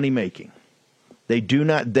and their money-making.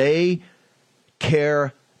 They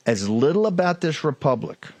care as little about this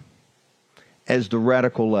republic as the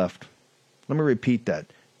radical left. Let me repeat that.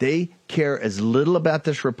 They care as little about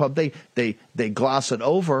this republic. They gloss it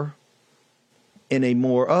over in a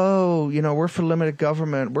more, we're for limited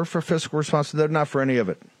government. We're for fiscal responsibility. They're not for any of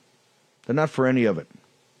it. They're not for any of it.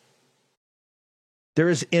 They're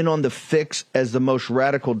as in on the fix as the most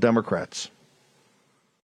radical Democrats,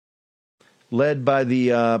 led by the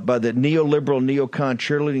neoliberal neocon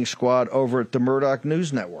cheerleading squad over at the Murdoch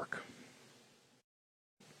News Network.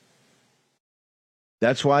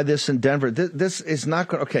 That's why this in Denver, this is not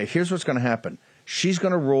going to, okay, here's what's going to happen. She's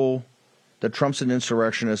going to rule that Trump's an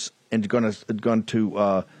insurrectionist and going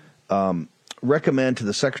to recommend to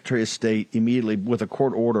the Secretary of State immediately with a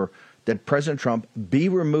court order that President Trump be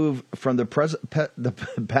removed from the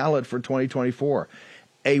ballot for 2024.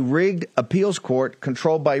 A rigged appeals court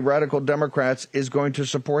controlled by radical Democrats is going to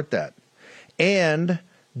support that. And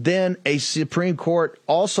then a Supreme Court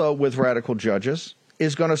also with radical judges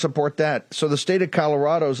is going to support that. So the state of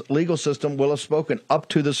Colorado's legal system will have spoken up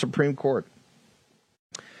to the Supreme Court.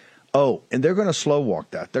 Oh, and they're going to slow walk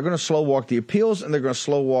that. They're going to slow walk the appeals, and they're going to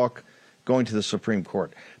slow walk going to the Supreme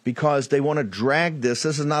Court because they want to drag this.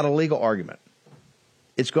 This is not a legal argument.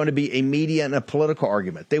 It's going to be a media and a political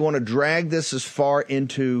argument. They want to drag this as far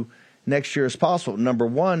into next year as possible. Number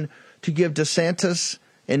one, to give DeSantis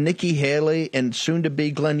and Nikki Haley and soon-to-be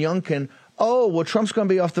Glenn Youngkin, Trump's going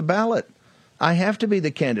to be off the ballot. I have to be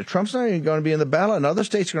the candidate. Trump's not even going to be in the ballot, and other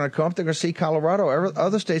states are going to come up. They're going to see Colorado.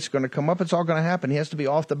 Other states are going to come up. It's all going to happen. He has to be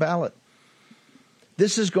off the ballot.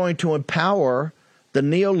 This is going to empower the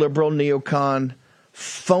neoliberal, neocon,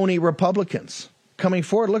 phony Republicans coming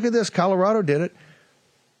forward. Look at this. Colorado did it.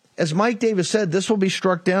 As Mike Davis said, this will be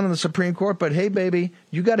struck down in the Supreme Court, but hey, baby,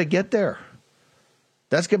 you got to get there.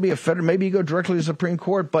 That's going to be a federal. Maybe you go directly to the Supreme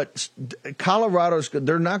Court, but Colorado's,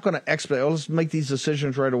 they're not going to expedite. Let's make these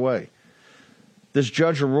decisions right away. This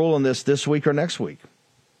judge will rule on this week or next week.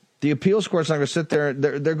 The appeals court's not going to sit there.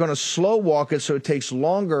 They're going to slow walk it so it takes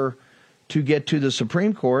longer to get to the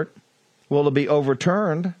Supreme Court. Will it be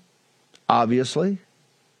overturned? Obviously,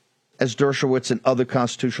 as Dershowitz and other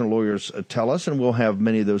constitutional lawyers tell us, and we'll have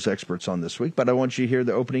many of those experts on this week. But I want you to hear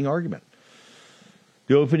the opening argument.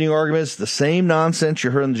 The opening argument is the same nonsense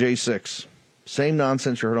you heard on the J6. Same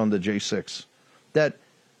nonsense you heard on the J6. That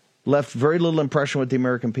left very little impression with the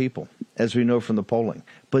American people, as we know from the polling.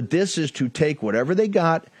 But this is to take whatever they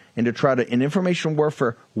got and to try to, in information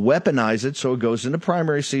warfare, weaponize it so it goes into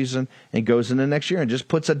primary season and goes into next year and just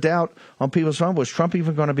puts a doubt on people's mind. Was Trump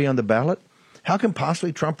even going to be on the ballot? How can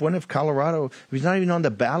possibly Trump win if he's not even on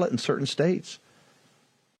the ballot in certain states?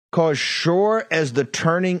 Because sure as the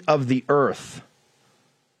turning of the earth,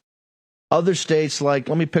 other states like,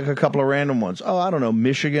 let me pick a couple of random ones. I don't know,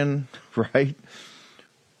 Michigan, right?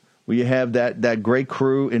 Where you have that great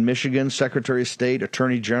crew in Michigan, Secretary of State,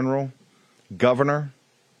 Attorney General, Governor.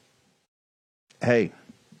 Hey,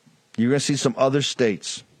 you're going to see some other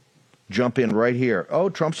states jump in right here.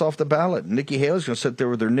 Trump's off the ballot. Nikki Haley's going to sit there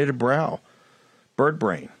with her knitted brow, bird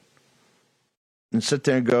brain, and sit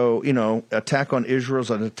there and go, attack on Israel's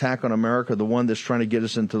an attack on America, the one that's trying to get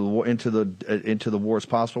us into the war, into the war as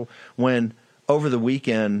possible. When over the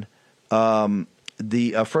weekend, first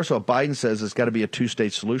of all, Biden says it's got to be a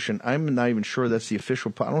two-state solution. I'm not even sure that's the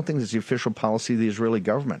official. I don't think that's the official policy of the Israeli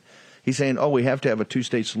government. He's saying, we have to have a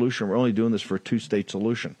two-state solution. We're only doing this for a two-state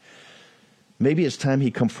solution. Maybe it's time he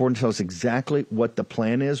come forward and tell us exactly what the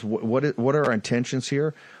plan is. What are our intentions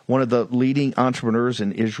here? One of the leading entrepreneurs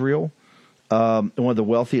in Israel one of the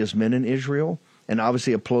wealthiest men in Israel, and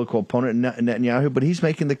obviously a political opponent, Netanyahu. But he's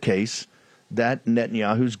making the case that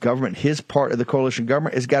Netanyahu's government, his part of the coalition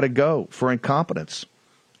government, has got to go for incompetence.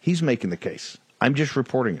 He's making the case. I'm just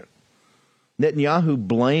reporting it.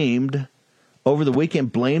 Netanyahu over the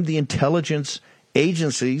weekend, blamed the intelligence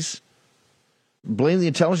agencies,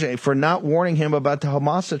 for not warning him about the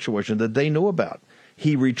Hamas situation that they knew about.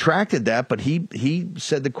 He retracted that, but he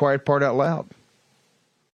said the quiet part out loud.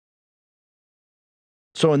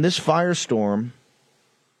 So in this firestorm,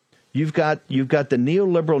 you've got the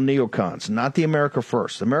neoliberal neocons, not the America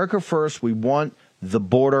First. America First, we want the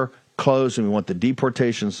border closed and we want the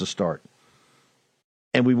deportations to start.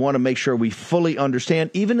 And we want to make sure we fully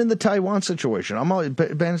understand, even in the Taiwan situation. I'm always,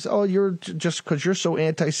 you're just because you're so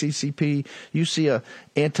anti-CCP, you see the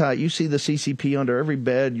CCP under every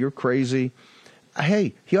bed, you're crazy.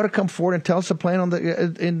 Hey, he ought to come forward and tell us a plan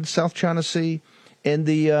in South China Sea, in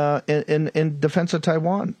defense of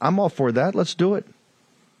Taiwan. I'm all for that. Let's do it.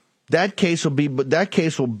 That case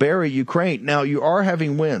will bury Ukraine. Now you are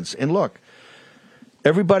having wins, and look,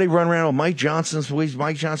 everybody run around with Mike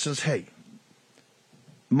Johnson's. Hey,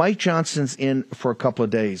 Mike Johnson's in for a couple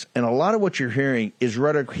of days, and a lot of what you're hearing is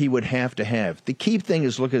rhetoric he would have to have. The key thing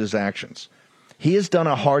is look at his actions. He has done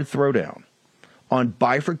a hard throwdown on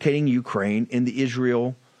bifurcating Ukraine in the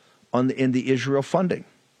Israel funding.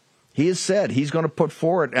 He has said he's going to put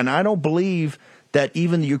forward, and I don't believe that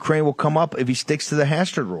even the Ukraine will come up if he sticks to the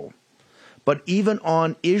Hastert rule. But even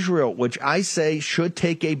on Israel, which I say should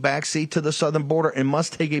take a backseat to the southern border and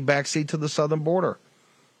must take a backseat to the southern border.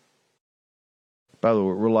 By the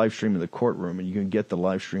way, we're live streaming the courtroom, and you can get the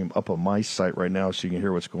live stream up on my site right now so you can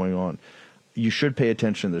hear what's going on. You should pay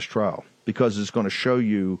attention to this trial because it's going to show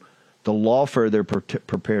you the lawfare they're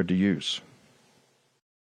prepared to use.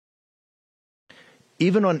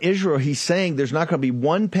 Even on Israel, he's saying there's not going to be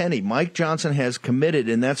one penny. Mike Johnson has committed,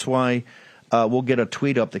 and that's why we'll get a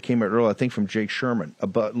tweet up that came out earlier, I think from Jake Sherman,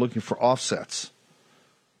 about looking for offsets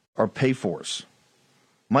or pay-fors.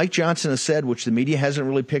 Mike Johnson has said, which the media hasn't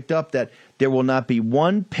really picked up, that there will not be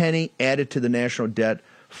one penny added to the national debt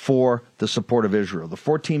for the support of Israel. The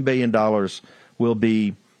 $14 billion will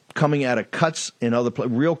be coming out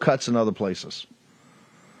of real cuts in other places.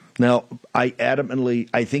 Now, I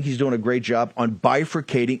think he's doing a great job on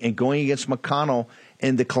bifurcating and going against McConnell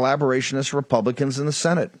and the collaborationist Republicans in the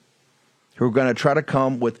Senate, who are going to try to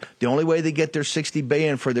come with the only way they get their $60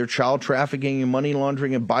 billion for their child trafficking and money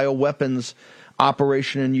laundering and bioweapons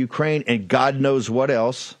operation in Ukraine and God knows what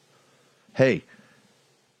else. Hey,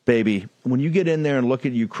 baby, when you get in there and look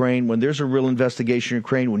at Ukraine, when there's a real investigation in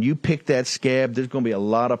Ukraine, when you pick that scab, there's going to be a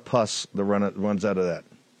lot of pus that runs out of that.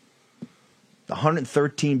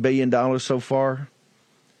 $113 billion so far.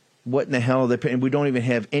 What in the hell are they paying? We don't even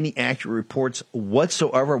have any accurate reports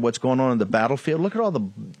whatsoever of what's going on in the battlefield. Look at all the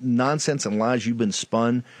nonsense and lies you've been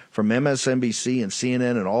spun from MSNBC and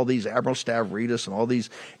CNN and all these Admiral Stavridis and all these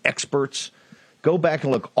experts. Go back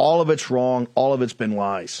and look. All of it's wrong. All of it's been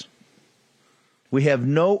lies. We have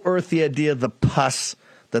no earthly idea of the pus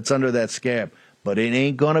that's under that scab, but it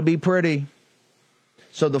ain't going to be pretty.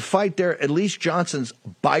 So the fight there, at least Johnson's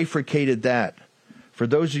bifurcated that. For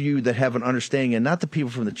those of you that have an understanding, and not the people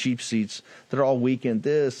from the cheap seats that are all weekend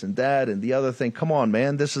this and that and the other thing. Come on,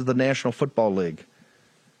 man. This is the National Football League.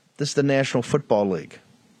 This is the National Football League.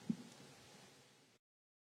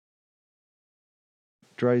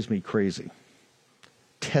 Drives me crazy.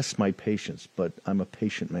 Tests my patience, but I'm a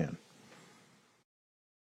patient man.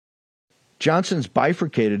 Johnson's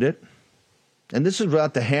bifurcated it. And this is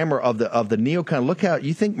without the hammer of the neocon. Look how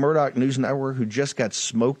you think Murdoch News Network, who just got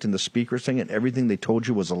smoked in the speaker thing and everything they told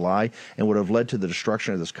you was a lie and would have led to the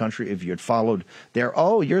destruction of this country if you had followed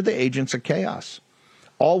you're the agents of chaos.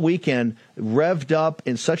 All weekend, revved up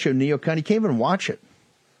in such a neocon, you can't even watch it.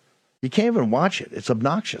 You can't even watch it. It's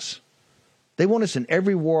obnoxious. They want us in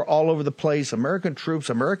every war all over the place, American troops,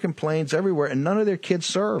 American planes everywhere, and none of their kids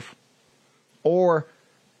serve. Or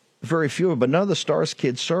very few, but none of the Stars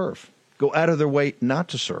kids serve. Go out of their way not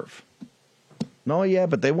to serve. No, yeah,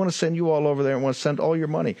 but they want to send you all over there and want to send all your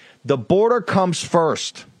money. The border comes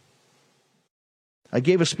first. I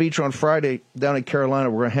gave a speech on Friday down in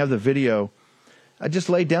Carolina. We're going to have the video. I just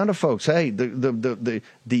laid down to folks, hey, the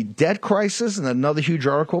debt crisis, and another huge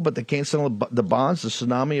article, but they can't sell the bonds, the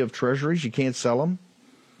tsunami of treasuries, you can't sell them.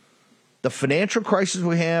 The financial crisis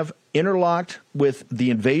we have interlocked with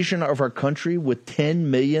the invasion of our country with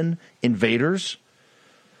 10 million invaders.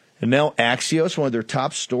 And now Axios, one of their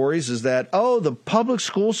top stories, is that, the public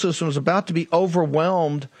school system is about to be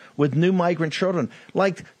overwhelmed with new migrant children.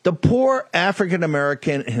 Like the poor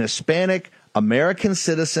African-American and Hispanic American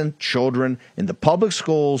citizen children in the public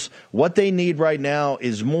schools. What they need right now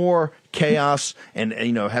is more chaos and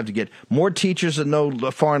have to get more teachers that know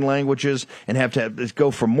foreign languages and have to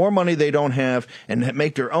go for more money they don't have and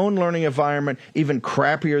make their own learning environment even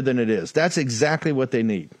crappier than it is. That's exactly what they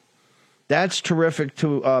need. That's terrific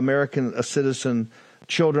to American citizen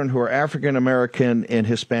children who are African American and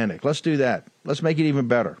Hispanic. Let's do that. Let's make it even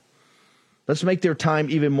better. Let's make their time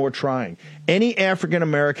even more trying. Any African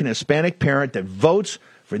American Hispanic parent that votes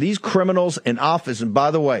for these criminals in office, and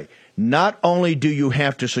by the way, not only do you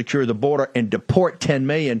have to secure the border and deport 10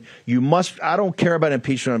 million, you must, I don't care about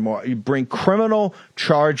impeachment anymore, you bring criminal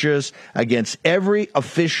charges against every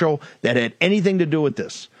official that had anything to do with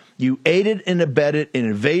this. You aided and abetted an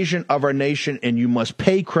invasion of our nation, and you must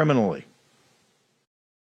pay criminally.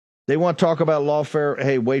 They want to talk about lawfare.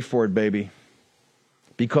 Hey, wait for it, baby.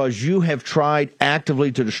 Because you have tried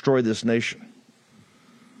actively to destroy this nation.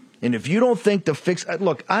 And if you don't think the fix...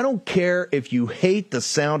 Look, I don't care if you hate the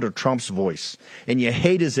sound of Trump's voice and you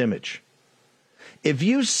hate his image. If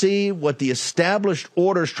you see what the established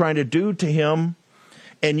order is trying to do to him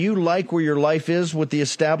and you like where your life is with the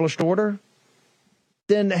established order,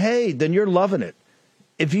 then, hey, then you're loving it.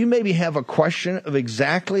 If you maybe have a question of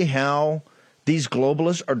exactly how these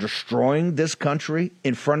globalists are destroying this country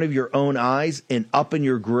in front of your own eyes and up in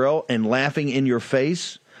your grill and laughing in your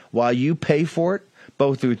face while you pay for it,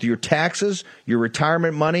 both with your taxes, your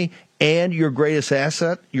retirement money, and your greatest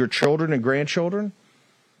asset, your children and grandchildren,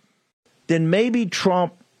 then maybe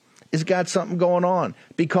Trump has got something going on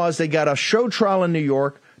because they got a show trial in New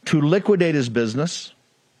York to liquidate his business.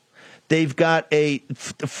 They've got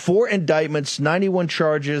 4 indictments, 91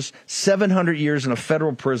 charges, 700 years in a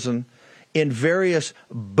federal prison, in various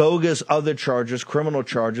bogus other charges, criminal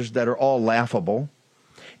charges that are all laughable.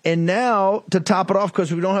 And now, to top it off,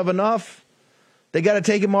 because we don't have enough, they got to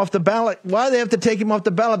take him off the ballot. Why do they have to take him off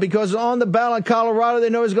the ballot? Because on the ballot in Colorado, they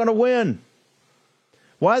know he's going to win.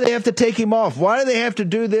 Why do they have to take him off? Why do they have to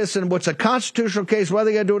do this in what's a constitutional case? Why do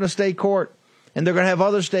they got to do it in a state court? And they're going to have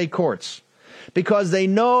other state courts. Because they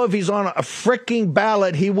know if he's on a freaking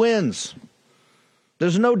ballot, he wins.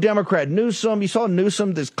 There's no Democrat. Newsom, you saw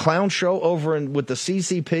Newsom, this clown show over with the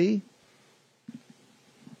CCP?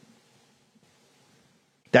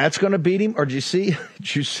 That's going to beat him? Or did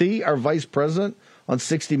you see our vice president on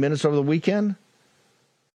 60 Minutes over the weekend?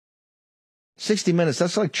 60 Minutes,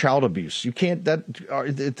 that's like child abuse. You can't,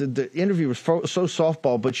 the interview was so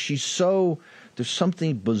softball, but there's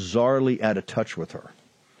something bizarrely out of touch with her.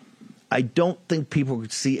 I don't think people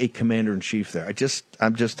could see a commander-in-chief there.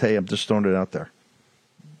 I'm just throwing it out there.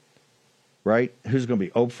 Right? Who's going to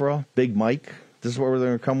be Oprah? Big Mike? This is what we're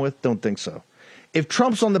going to come with? Don't think so. If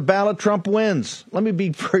Trump's on the ballot, Trump wins. Let me be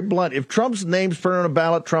very blunt. If Trump's name's put on a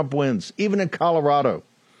ballot, Trump wins, even in Colorado.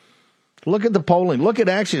 Look at the polling. Look at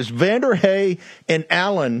Axios. Vanderhay and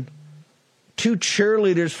Allen, 2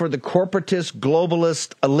 cheerleaders for the corporatist,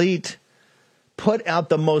 globalist elite, put out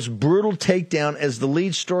the most brutal takedown as the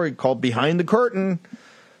lead story called Behind the Curtain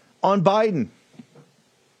on Biden.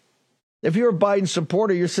 If you're a Biden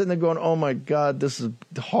supporter, you're sitting there going, oh, my God, this is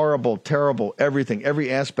horrible, terrible, everything,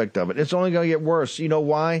 every aspect of it. It's only going to get worse. You know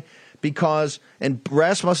why? Because, and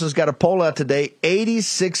Rasmussen's got a poll out today,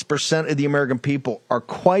 86% of the American people are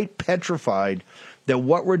quite petrified that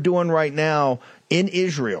what we're doing right now in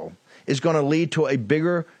Israel is going to lead to a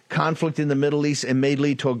bigger conflict in the Middle East and may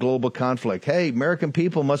lead to a global conflict. Hey, American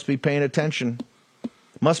people must be paying attention.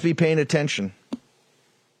 Must be paying attention.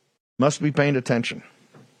 Must be paying attention.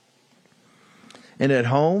 And at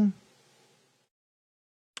home,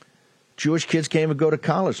 Jewish kids can't even go to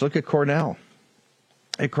college. Look at Cornell.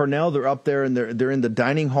 At Cornell, they're up there and they're in the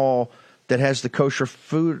dining hall that has the kosher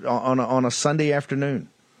food on a Sunday afternoon,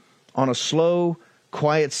 on a slow,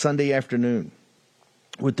 quiet Sunday afternoon,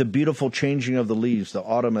 with the beautiful changing of the leaves, the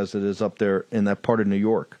autumn as it is up there in that part of New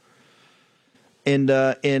York, and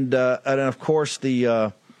of course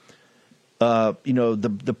the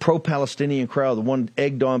pro-Palestinian crowd, the one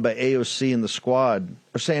egged on by AOC and the squad,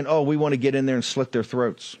 are saying, oh, we want to get in there and slit their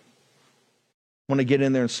throats. Want to get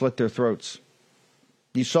in there and slit their throats.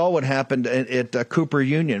 You saw what happened at Cooper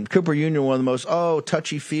Union. Cooper Union, one of the most,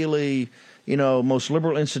 touchy-feely, most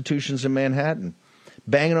liberal institutions in Manhattan.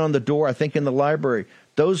 Banging on the door, I think in the library.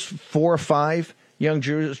 Those 4 or 5 young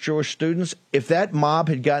Jewish students, if that mob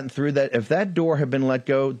had gotten through that, if that door had been let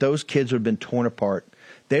go, those kids would have been torn apart.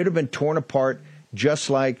 They would have been torn apart just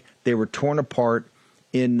like they were torn apart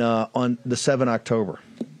on the 7th October.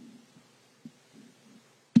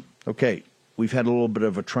 Okay, we've had a little bit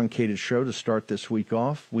of a truncated show to start this week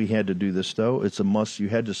off. We had to do this, though. It's a must. You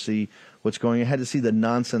had to see what's going on. You had to see the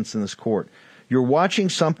nonsense in this court. You're watching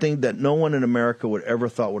something that no one in America would ever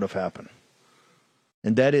thought would have happened.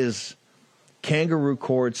 And that is kangaroo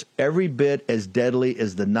courts, every bit as deadly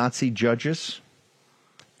as the Nazi judges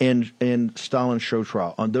and Stalin's show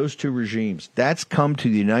trial on those two regimes. That's come to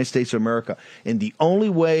the United States of America. And the only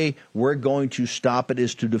way we're going to stop it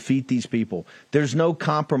is to defeat these people. There's no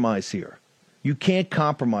compromise here. You can't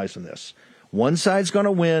compromise on this. One side's going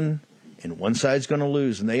to win and one side's going to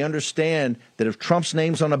lose. And they understand that if Trump's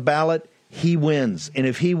name's on a ballot, he wins. And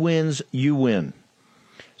if he wins, you win.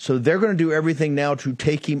 So they're going to do everything now to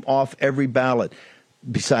take him off every ballot.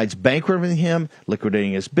 Besides bankrupting him,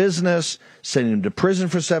 liquidating his business, sending him to prison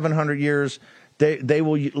for 700 years, they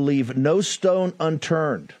will leave no stone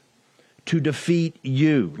unturned to defeat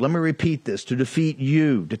you. Let me repeat this, to defeat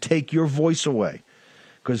you, to take your voice away,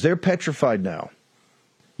 because they're petrified now.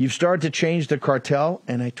 You've started to change the cartel,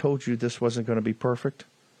 and I told you this wasn't going to be perfect,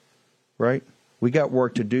 right? We got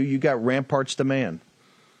work to do. You got ramparts to man.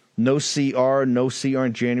 No CR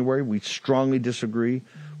in January. We strongly disagree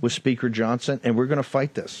with Speaker Johnson, and we're going to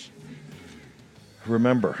fight this.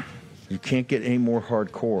 Remember, you can't get any more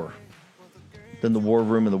hardcore than the War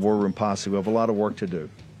Room and the War Room Posse. We have a lot of work to do.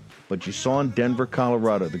 But you saw in Denver,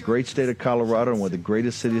 Colorado, the great state of Colorado and one of the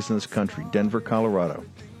greatest cities in this country, Denver, Colorado.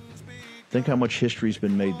 Think how much history has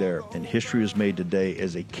been made there. And history is made today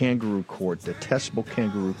as a kangaroo court, detestable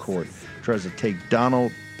kangaroo court, tries to take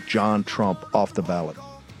Donald John Trump off the ballot.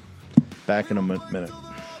 Back in a minute.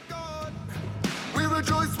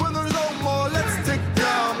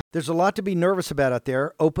 There's a lot to be nervous about out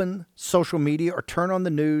there. Open social media or turn on the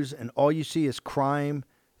news and all you see is crime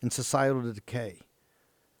and societal decay.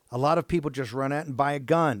 A lot of people just run out and buy a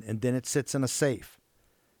gun and then it sits in a safe.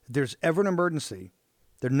 If there's ever an emergency,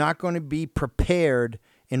 they're not going to be prepared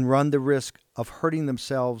and run the risk of hurting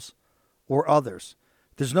themselves or others.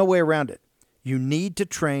 There's no way around it. You need to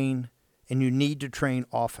train, and you need to train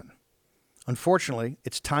often. Unfortunately,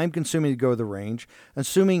 it's time-consuming to go to the range,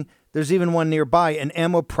 assuming there's even one nearby, and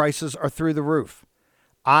ammo prices are through the roof.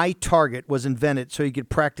 iTarget was invented so you could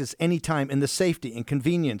practice anytime in the safety and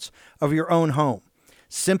convenience of your own home.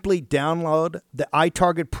 Simply download the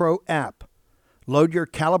iTarget Pro app, load your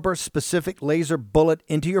caliber-specific laser bullet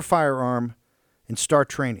into your firearm, and start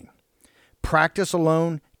training. Practice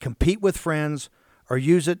alone, compete with friends, or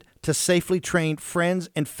use it to safely train friends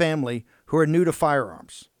and family who are new to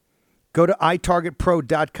firearms. Go to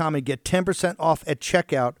itargetpro.com and get 10% off at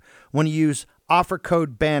checkout when you use offer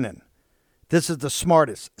code Bannon. This is the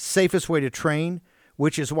smartest, safest way to train,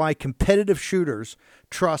 which is why competitive shooters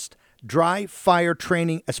trust dry fire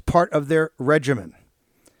training as part of their regimen.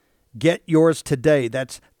 Get yours today.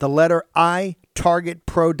 That's the letter I,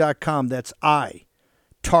 targetpro.com. That's I,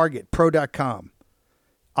 targetpro.com.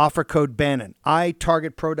 Offer code Bannon.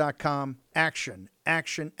 itargetpro.com. Action,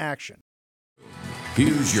 action, action.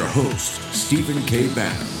 Here's your host, Stephen K.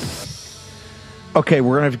 Bannon. Okay,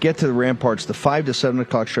 we're going to get to the ramparts. The 5 to 7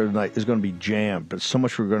 o'clock show tonight is going to be jammed, but so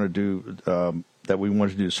much we're going to do that we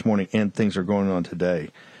wanted to do this morning, and things are going on today.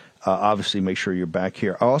 Obviously, make sure you're back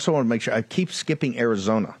here. I also want to make sure I keep skipping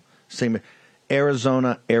Arizona. Same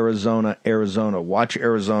Arizona. Watch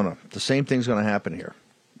Arizona. The same thing's going to happen here.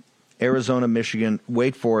 Arizona, Michigan.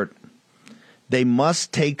 Wait for it. They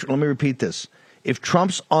must take. Let me repeat this. If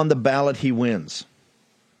Trump's on the ballot, he wins.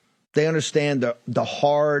 They understand the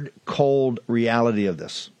hard, cold reality of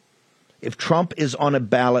this. If Trump is on a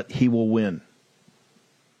ballot, he will win.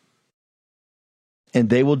 And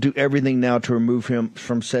they will do everything now to remove him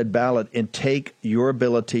from said ballot and take your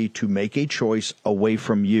ability to make a choice away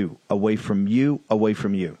from you, away from you, away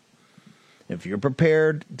from you. If you're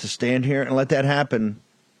prepared to stand here and let that happen,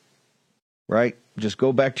 right, just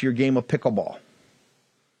go back to your game of pickleball.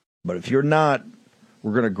 But if you're not,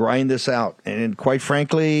 we're going to grind this out. And quite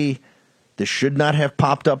frankly, this should not have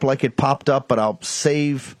popped up like it popped up, but I'll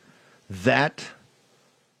save that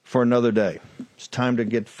for another day. It's time to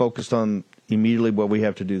get focused on immediately what we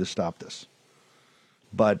have to do to stop this.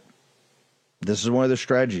 But this is one of the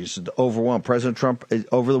strategies to overwhelm. President Trump,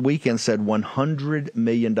 over the weekend, said $100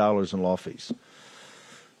 million in law fees.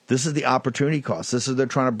 This is the opportunity cost. This is they're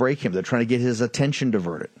trying to break him. They're trying to get his attention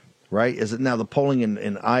diverted. Right? Is it now the polling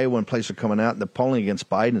in Iowa and places are coming out, and the polling against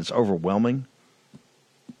Biden is overwhelming.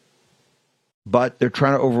 But they're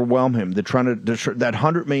trying to overwhelm him. They're trying to that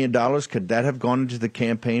 $100 million, could that have gone into the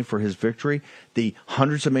campaign for his victory? The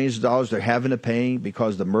hundreds of millions of dollars they're having to pay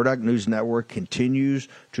because the Murdoch News Network continues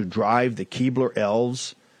to drive the Keebler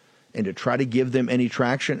elves and to try to give them any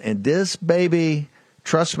traction. And this, baby,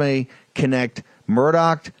 trust me, connect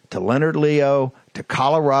Murdoch to Leonard Leo to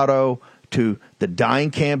Colorado to the dying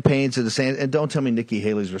campaigns of the sand. And don't tell me Nikki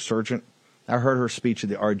Haley's resurgent. I heard her speech at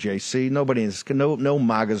the RJC. No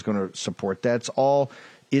MAGA is going to support that. It's all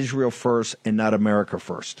Israel first and not America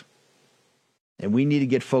first. And we need to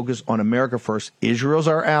get focused on America first. Israel's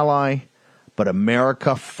our ally, but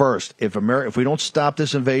America first. If we don't stop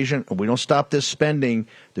this invasion, if we don't stop this spending,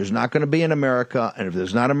 there's not going to be an America. And if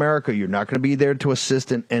there's not America, you're not going to be there to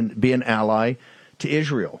assist and be an ally to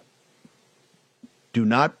Israel. Do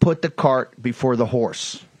not put the cart before the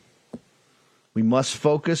horse. We must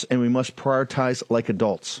focus and we must prioritize like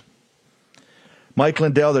adults. Mike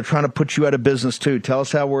Lindell, they're trying to put you out of business too. Tell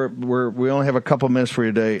us how we only have a couple minutes for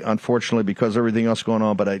you today, unfortunately, because of everything else going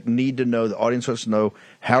on. But I need to know, the audience wants to know,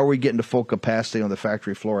 how are we getting to full capacity on the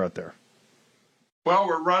factory floor out there? Well,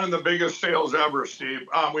 we're running the biggest sales ever, Steve.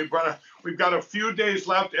 We've got a few days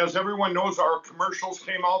left. As everyone knows, our commercials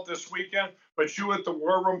came out this weekend, but you at the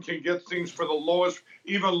War Room can get things for the lowest,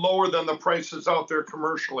 even lower than the prices out there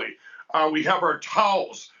commercially. We have our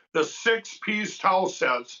towels, the 6-piece towel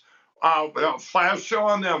sets. Flash sale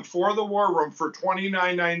on them for the War Room for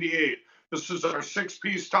 $29.98. This is our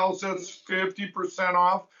 6-piece towel sets, 50%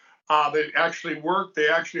 off. They actually work. They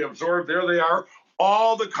actually absorb. There they are.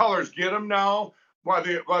 All the colors. Get them now.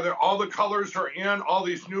 Whether all the colors are in, all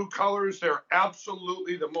these new colors, they're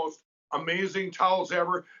absolutely the most amazing towels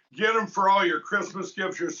ever. Get them for all your Christmas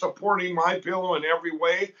gifts. You're supporting MyPillow in every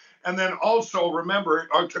way. And then also remember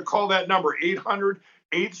to call that number,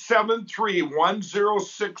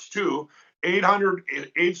 800-873-1062,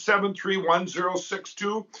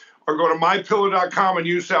 800-873-1062, or go to mypillow.com and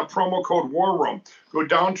use that promo code War Room. Go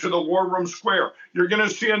down to the War Room Square. You're going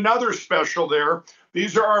to see another special there.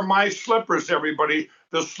 These are our My Slippers, everybody.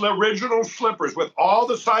 The original slippers with all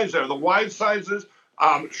the sizes there, the wide sizes,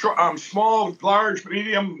 small, large,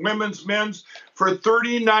 medium, women's, men's, for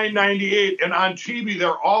 $39.98. And on TV,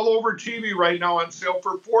 they're all over TV right now on sale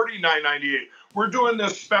for $49.98. We're doing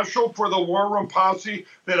this special for the War Room posse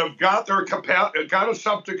that have got us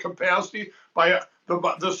up to capacity by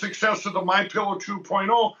the success of the MyPillow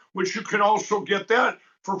 2.0, which you can also get that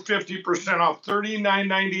for 50% off,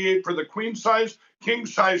 $39.98 for the queen size, king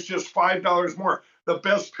size just $5 more. The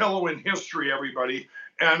best pillow in history, everybody.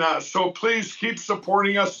 And so please keep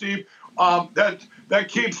supporting us, Steve. That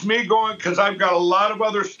keeps me going because I've got a lot of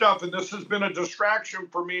other stuff, and this has been a distraction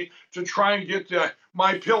for me to try and get to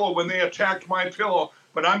MyPillow when they attacked MyPillow.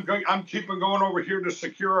 But I'm keeping going over here to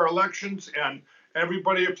secure our elections, and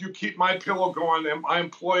everybody, if you keep MyPillow going, and my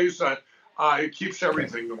employees, it keeps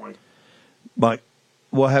everything going. Mike,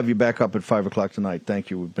 we'll have you back up at 5 o'clock tonight.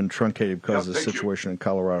 Thank you. We've been truncated because of the situation in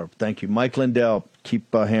Colorado. Thank you. Mike Lindell,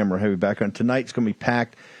 keep hammer. Have you back on. Tonight's going to be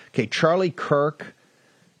packed. Okay, Charlie Kirk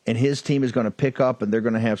and his team is going to pick up, and they're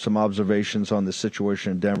going to have some observations on the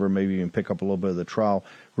situation in Denver, maybe even pick up a little bit of the trial.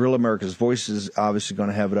 Real America's Voice is obviously going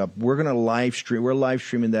to have it up. We're going to live stream. We're live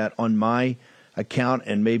streaming that on my account,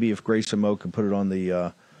 and maybe if Grace and Mo can put it on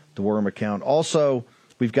the Worm account. Also,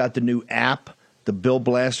 we've got the new app, the Bill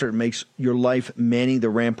Blaster. It makes your life manning the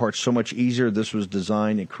ramparts so much easier. This was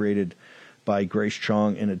designed and created by Grace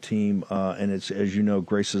Chong and a team, and it's, as you know,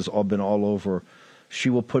 Grace has been all over. She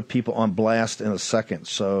will put people on blast in a second.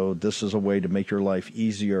 So this is a way to make your life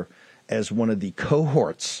easier as one of the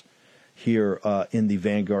cohorts here in the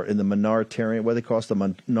Vanguard, in the minoritarian, what do they call it, the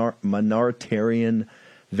minoritarian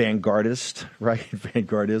vanguardist, right?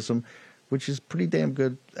 Vanguardism, which is pretty damn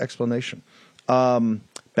good explanation.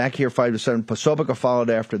 Back here, 5 to 7. Pasopica followed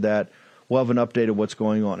after that. We'll have an update of what's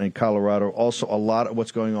going on in Colorado. Also, a lot of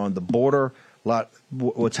what's going on the border,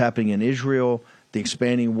 what's happening in Israel, the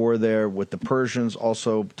expanding war there with the Persians,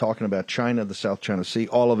 also talking about China, the South China Sea,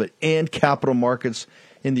 all of it, and capital markets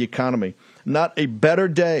in the economy. Not a better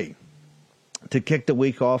day to kick the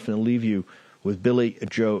week off and leave you with Billy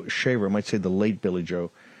Joe Shaver. I might say the late Billy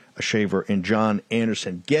Joe Shaver and John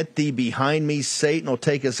Anderson. Get thee behind me, Satan will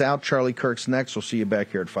take us out. Charlie Kirk's next. We'll see you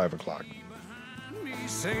back here at 5 o'clock.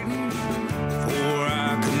 Satan, for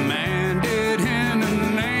I commanded in the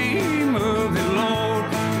name of the Lord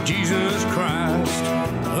Jesus Christ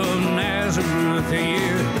of Nazareth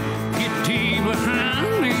here. Get thee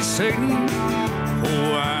behind me, Satan,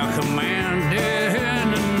 for I commanded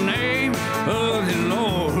in the name of the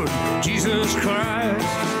Lord Jesus Christ.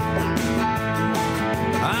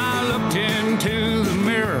 I looked into the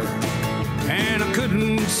mirror and I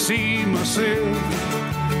couldn't see myself.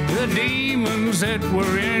 The demons that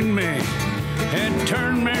were in me had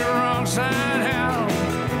turned me wrong side out.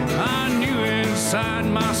 I knew inside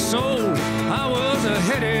my soul I was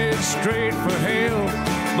headed straight for hell,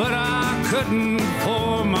 but I couldn't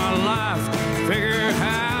for my life figure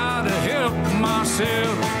how to help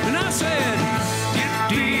myself. And I said, get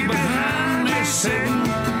thee behind me, Satan,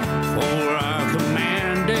 for I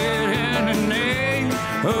commanded in the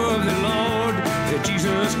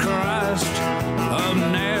Jesus Christ of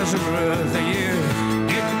Nazareth, yeah.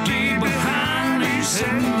 Get thee behind me,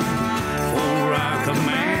 Satan, for I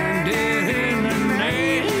commanded in the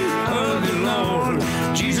name of the Lord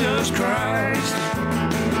Jesus Christ.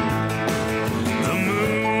 The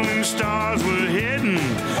moon and stars were hidden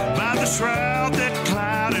by the shroud that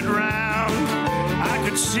clouded round. I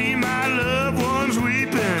could see my loved ones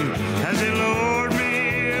weeping as they lowered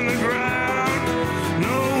me in the ground.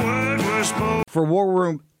 No word was spoken. For War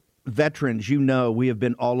Room veterans, you know we have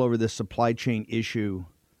been all over this supply chain issue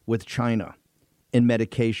with China and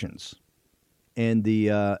medications and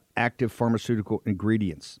the active pharmaceutical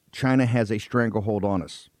ingredients. China has a stranglehold on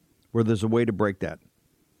us where there's a way to break that.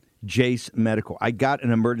 Jace Medical. I got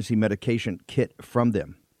an emergency medication kit from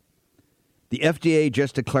them. The FDA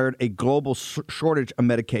just declared a global shortage of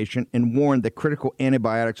medication and warned that critical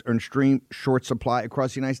antibiotics are in extreme short supply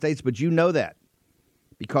across the United States. But you know that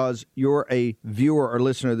because you're a viewer or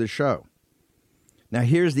listener to the show. Now,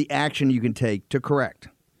 here's the action you can take to correct.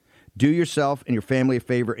 Do yourself and your family a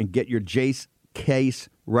favor and get your Jace case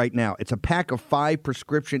right now. It's a pack of 5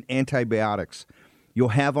 prescription antibiotics you'll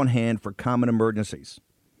have on hand for common emergencies.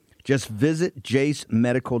 Just visit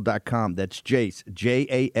jacemedical.com. That's Jace,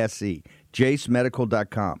 J-A-S-E,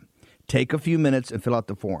 jacemedical.com. Take a few minutes and fill out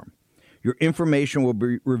the form. Your information will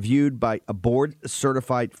be reviewed by a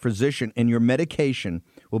board-certified physician, and your medication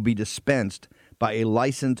will be dispensed by a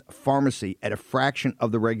licensed pharmacy at a fraction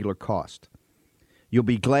of the regular cost. You'll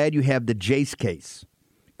be glad you have the Jace case.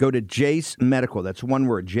 Go to Jace Medical, that's one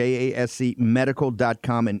word, J-A-S-E,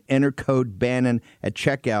 medical.com, and enter code Bannon at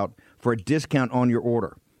checkout for a discount on your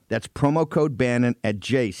order. That's promo code Bannon at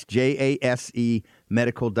Jace, J-A-S-E,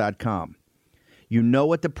 medical.com. You know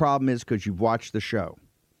what the problem is because you've watched the show.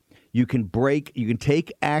 You can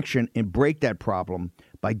take action and break that problem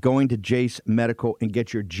by going to Jace Medical and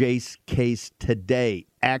get your Jace case today.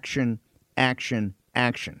 Action, action,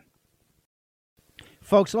 action.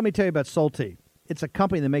 Folks, let me tell you about Solti. It's a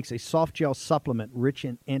company that makes a soft gel supplement rich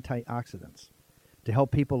in antioxidants to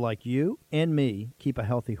help people like you and me keep a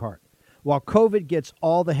healthy heart. While COVID gets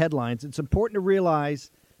all the headlines, it's important to realize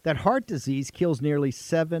that heart disease kills nearly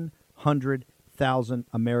 700,000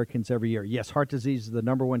 Americans every year. Yes, heart disease is the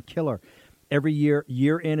number one killer every year,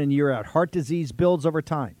 year in and year out. Heart disease builds over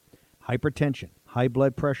time. Hypertension, high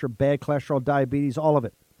blood pressure, bad cholesterol, diabetes, all of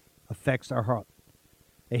it affects our heart.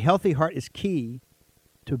 A healthy heart is key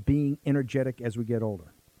to being energetic as we get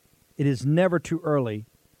older. It is never too early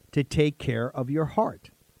to take care of your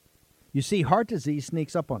heart. You see, heart disease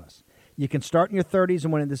sneaks up on us. You can start in your 30s,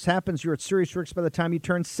 and when this happens, you're at serious risk by the time you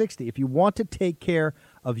turn 60. If you want to take care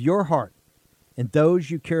of your heart and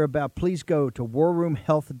those you care about, please go to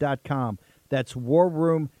warroomhealth.com. That's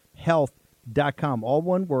warroomhealth.com. All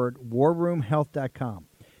one word, warroomhealth.com.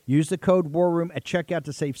 Use the code WARROOM at checkout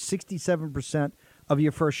to save 67% of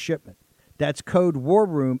your first shipment. That's code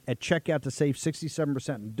WARROOM at checkout to save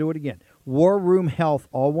 67%. And do it again. War Room Health,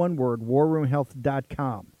 all one word,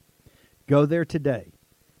 warroomhealth.com. Go there today.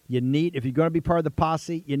 If you're going to be part of the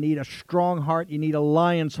posse, you need a strong heart. You need a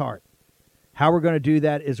lion's heart. How we're going to do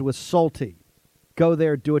that is with Solti. Go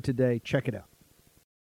there, do it today. Check it out.